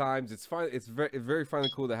few times. It's fun. It's very fun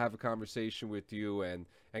and cool to have a conversation with you and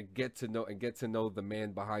get to know the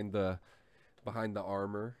man behind the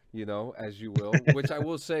armor, you know, as you will. Which I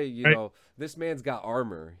will say, you know, this man's got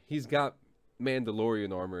armor. He's got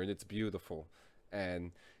Mandalorian armor, and it's beautiful.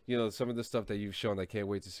 And you know, some of the stuff that you've shown, I can't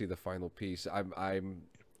wait to see the final piece. I'm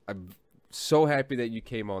so happy that you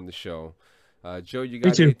came on the show. Joe, you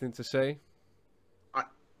got anything to say?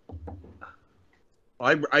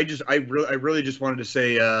 I really just wanted to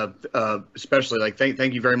say, especially like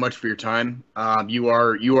thank you very much for your time. You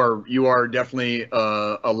are definitely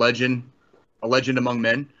a legend among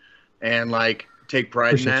men, and like take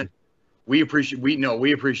pride in that. We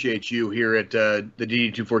appreciate you here at the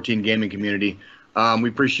DD214 gaming community. We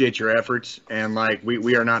appreciate your efforts, and like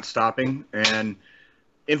we are not stopping. And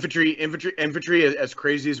infantry, as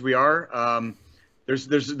crazy as we are,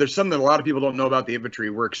 there's something that a lot of people don't know about the infantry.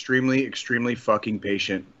 We're extremely fucking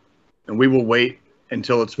patient, and we will wait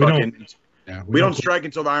until it's fucking. We don't strike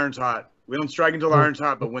until the iron's hot. We don't strike until the iron's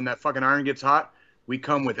hot, but when that fucking iron gets hot, we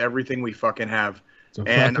come with everything we fucking have.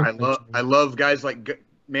 And I love guys like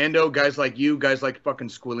Mando, guys like you, guys like fucking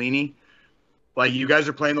Squilini. Like, you guys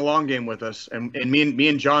are playing the long game with us, and me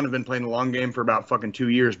and John have been playing the long game for about fucking 2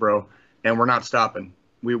 years, bro, and we're not stopping.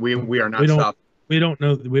 We are not stopping. We don't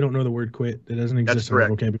know the word quit. It doesn't exist in our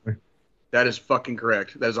vocabulary. That is fucking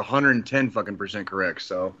correct. That is 110% correct.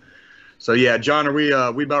 So yeah, John, are we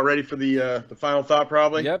about ready for the final thought?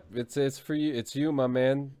 Probably. Yep, it's for you. It's you, my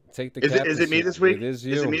man. Take the. Is it me this week? It is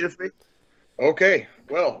you. Is it me this week? Okay.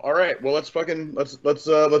 Well, all right. Well, let's do it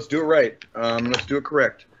right. Let's do it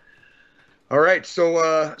correct. All right,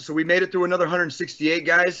 so we made it through another 168,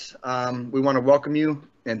 guys. We want to welcome you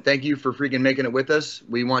and thank you for freaking making it with us.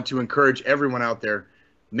 We want to encourage everyone out there,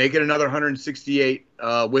 make it another 168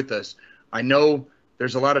 with us. I know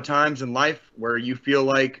there's a lot of times in life where you feel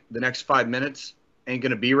like the next 5 minutes ain't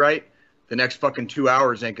going to be right. The next fucking 2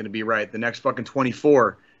 hours ain't going to be right. The next fucking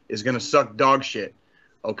 24 is going to suck dog shit,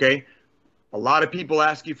 okay? A lot of people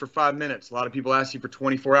ask you for 5 minutes. A lot of people ask you for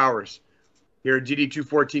 24 hours. Here at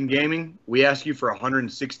DD214 Gaming, we ask you for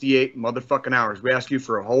 168 motherfucking hours. We ask you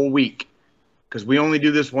for a whole week because we only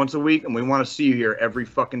do this once a week, and we want to see you here every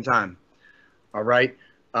fucking time. All right?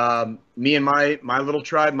 Me and my little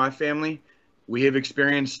tribe, my family, we have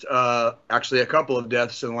experienced actually a couple of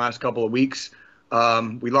deaths in the last couple of weeks.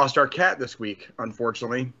 We lost our cat this week,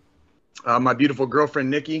 unfortunately. My beautiful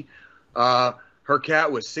girlfriend, Nikki, her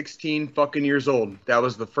cat was 16 fucking years old. That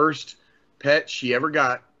was the first pet she ever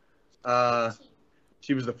got. It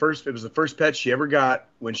was the first pet she ever got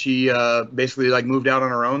when she basically like moved out on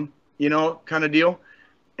her own, you know, kind of deal.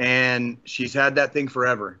 And she's had that thing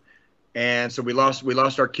forever. And so we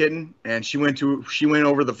lost our kitten, and she went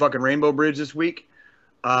over the fucking Rainbow Bridge this week.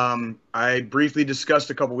 I briefly discussed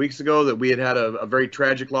a couple weeks ago that we had a very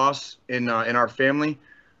tragic loss in our family,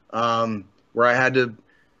 where I had to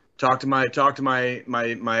talk to my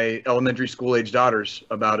elementary school age daughters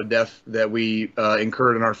about a death that we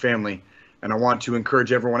incurred in our family. And I want to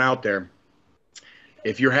encourage everyone out there,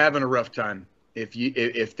 if you're having a rough time,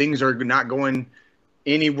 if things are not going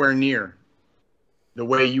anywhere near the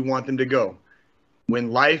way you want them to go,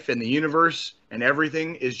 when life and the universe and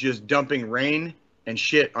everything is just dumping rain and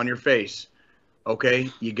shit on your face, okay,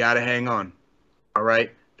 you got to hang on. All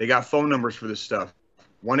right? They got phone numbers for this stuff.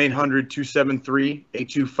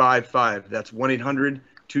 1-800-273-8255. That's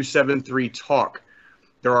 1-800-273-TALK.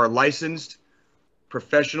 There are licensed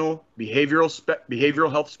professional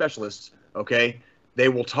behavioral health specialists, okay? They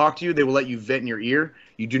will talk to you. They will let you vent in your ear.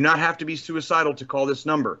 You do not have to be suicidal to call this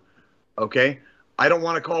number, okay? I don't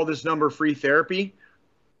want to call this number free therapy,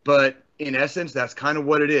 but in essence, that's kind of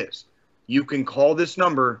what it is. You can call this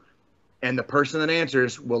number, and the person that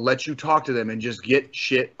answers will let you talk to them and just get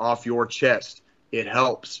shit off your chest. It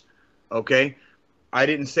helps, okay? I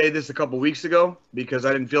didn't say this a couple weeks ago because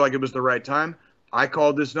I didn't feel like it was the right time. I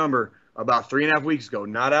called this number about 3.5 weeks ago,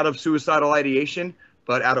 not out of suicidal ideation,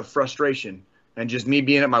 but out of frustration and just me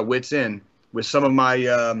being at my wit's end with some of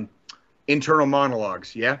my internal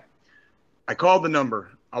monologues, yeah? I called the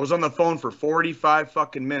number. I was on the phone for 45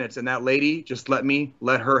 fucking minutes, and that lady just let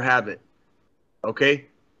her have it, okay?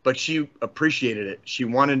 But she appreciated it. She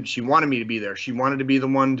wanted me to be there. She wanted to be the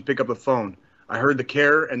one to pick up the phone. I heard the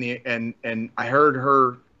care and I heard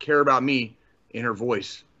her care about me in her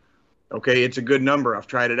voice. Okay, it's a good number. I've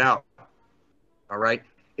tried it out. All right.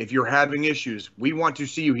 If you're having issues, we want to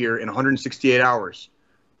see you here in 168 hours.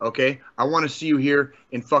 Okay? I want to see you here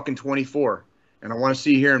in fucking 24. And I want to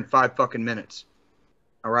see you here in 5 fucking minutes.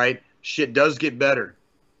 All right? Shit does get better.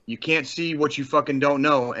 You can't see what you fucking don't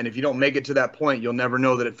know, and if you don't make it to that point, you'll never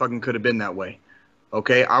know that it fucking could have been that way.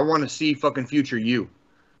 Okay? I want to see fucking future you.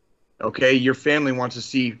 Okay? Your family wants to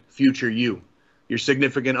see future you. Your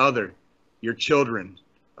significant other. Your children.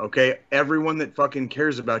 Okay? Everyone that fucking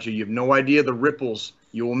cares about you, you have no idea the ripples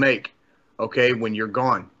you will make. Okay? When you're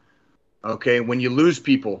gone. Okay? When you lose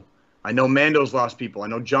people. I know Mando's lost people. I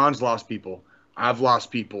know John's lost people. I've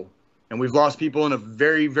lost people. And we've lost people in a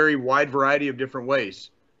very, very wide variety of different ways.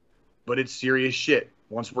 But it's serious shit.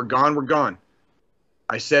 Once we're gone, we're gone.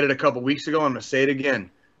 I said it a couple weeks ago. I'm going to say it again.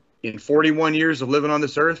 In 41 years of living on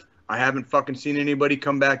this earth, I haven't fucking seen anybody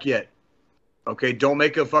come back yet. Okay? Don't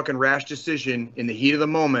make a fucking rash decision in the heat of the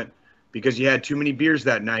moment because you had too many beers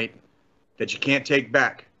that night that you can't take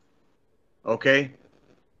back. Okay?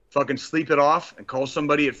 Fucking sleep it off and call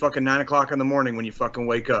somebody at fucking 9 o'clock in the morning when you fucking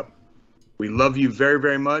wake up. We love you very,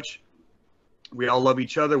 very much. We all love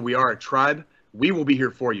each other. We are a tribe. We will be here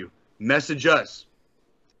for you. Message us.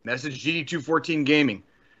 Message GD214 Gaming.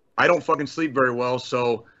 I don't fucking sleep very well,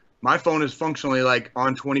 so my phone is functionally like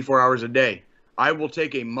on 24 hours a day. I will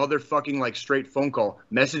take a motherfucking like straight phone call.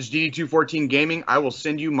 Message GD214 Gaming. I will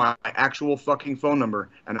send you my actual fucking phone number,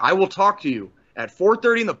 and I will talk to you at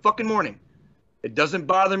 4:30 in the fucking morning. It doesn't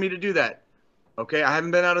bother me to do that. Okay, I haven't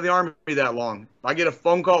been out of the Army that long. If I get a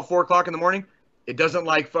phone call at 4 o'clock in the morning, it doesn't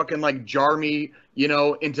like fucking like jar me, you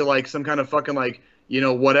know, into like some kind of fucking like, you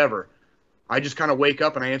know, whatever. I just kind of wake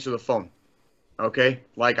up and I answer the phone. Okay?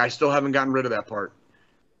 Like I still haven't gotten rid of that part.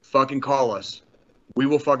 Fucking call us. We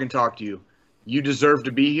will fucking talk to you. You deserve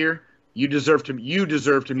to be here. You deserve to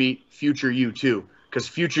meet future you too. Because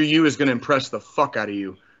future you is going to impress the fuck out of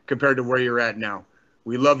you compared to where you're at now.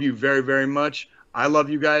 We love you very, very much. I love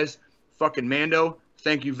you guys. Fucking Mando,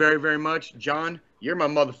 thank you very, very much. John, you're my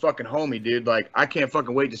motherfucking homie, dude. Like, I can't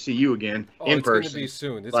fucking wait to see you again in person. It's going to be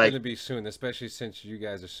soon. It's going to be soon, especially since you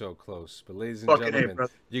guys are so close. But ladies and gentlemen,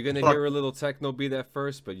 you're going to hear a little techno beat at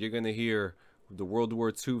first, but you're going to hear the World War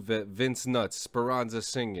II vet Vince Nuts, Speranza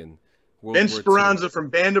singing. Vince Speranza from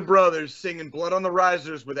Band of Brothers singing Blood on the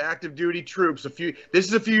Risers with active duty troops. This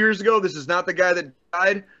is a few years ago. This is not the guy that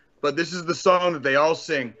died, but this is the song that they all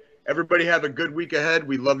sing. Everybody have a good week ahead.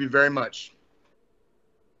 We love you very much.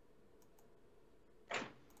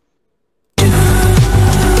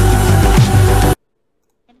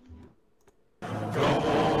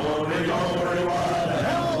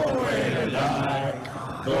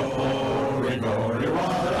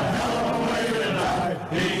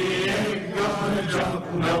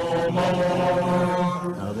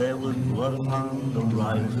 Now there was blood upon the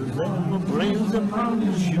risers, there were brains upon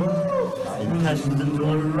the shore. And peasants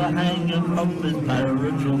were hanging from his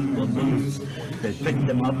parachute boots. They picked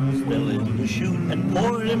him up, fell in the chute, and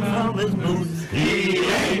poured him from his boots. He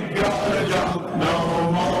ain't gonna jump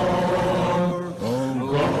no more. Oh,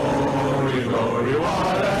 glory, glory,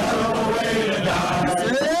 what a hell of a way to die.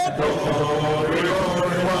 Glory,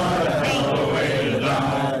 glory, what a hell of a way to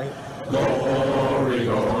die. Glory,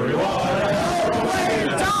 glory, what a hell of a way to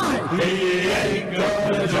die. He ain't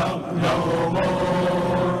gonna jump no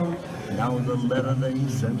more. Now the letter they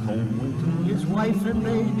sent home went to his wife and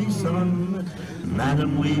baby son.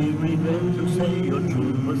 Madam, we regret to say your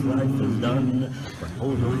trooper's life is done. But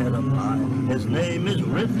hold your head up high, his name is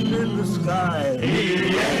written in the sky.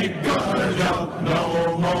 He ain't gonna jump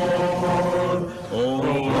no more. Oh,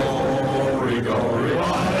 glory, glory, what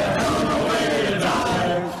a hell of a way to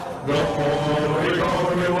die. Glory,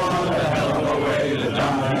 glory, what a hell of a way to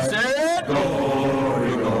die. He said,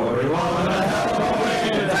 glory, glory, what a hell of a way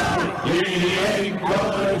to die. He ain't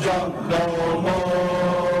gonna jump no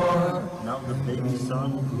more. Now the baby son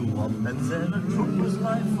grew up and said, a trooper's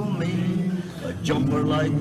life for me. A jumper like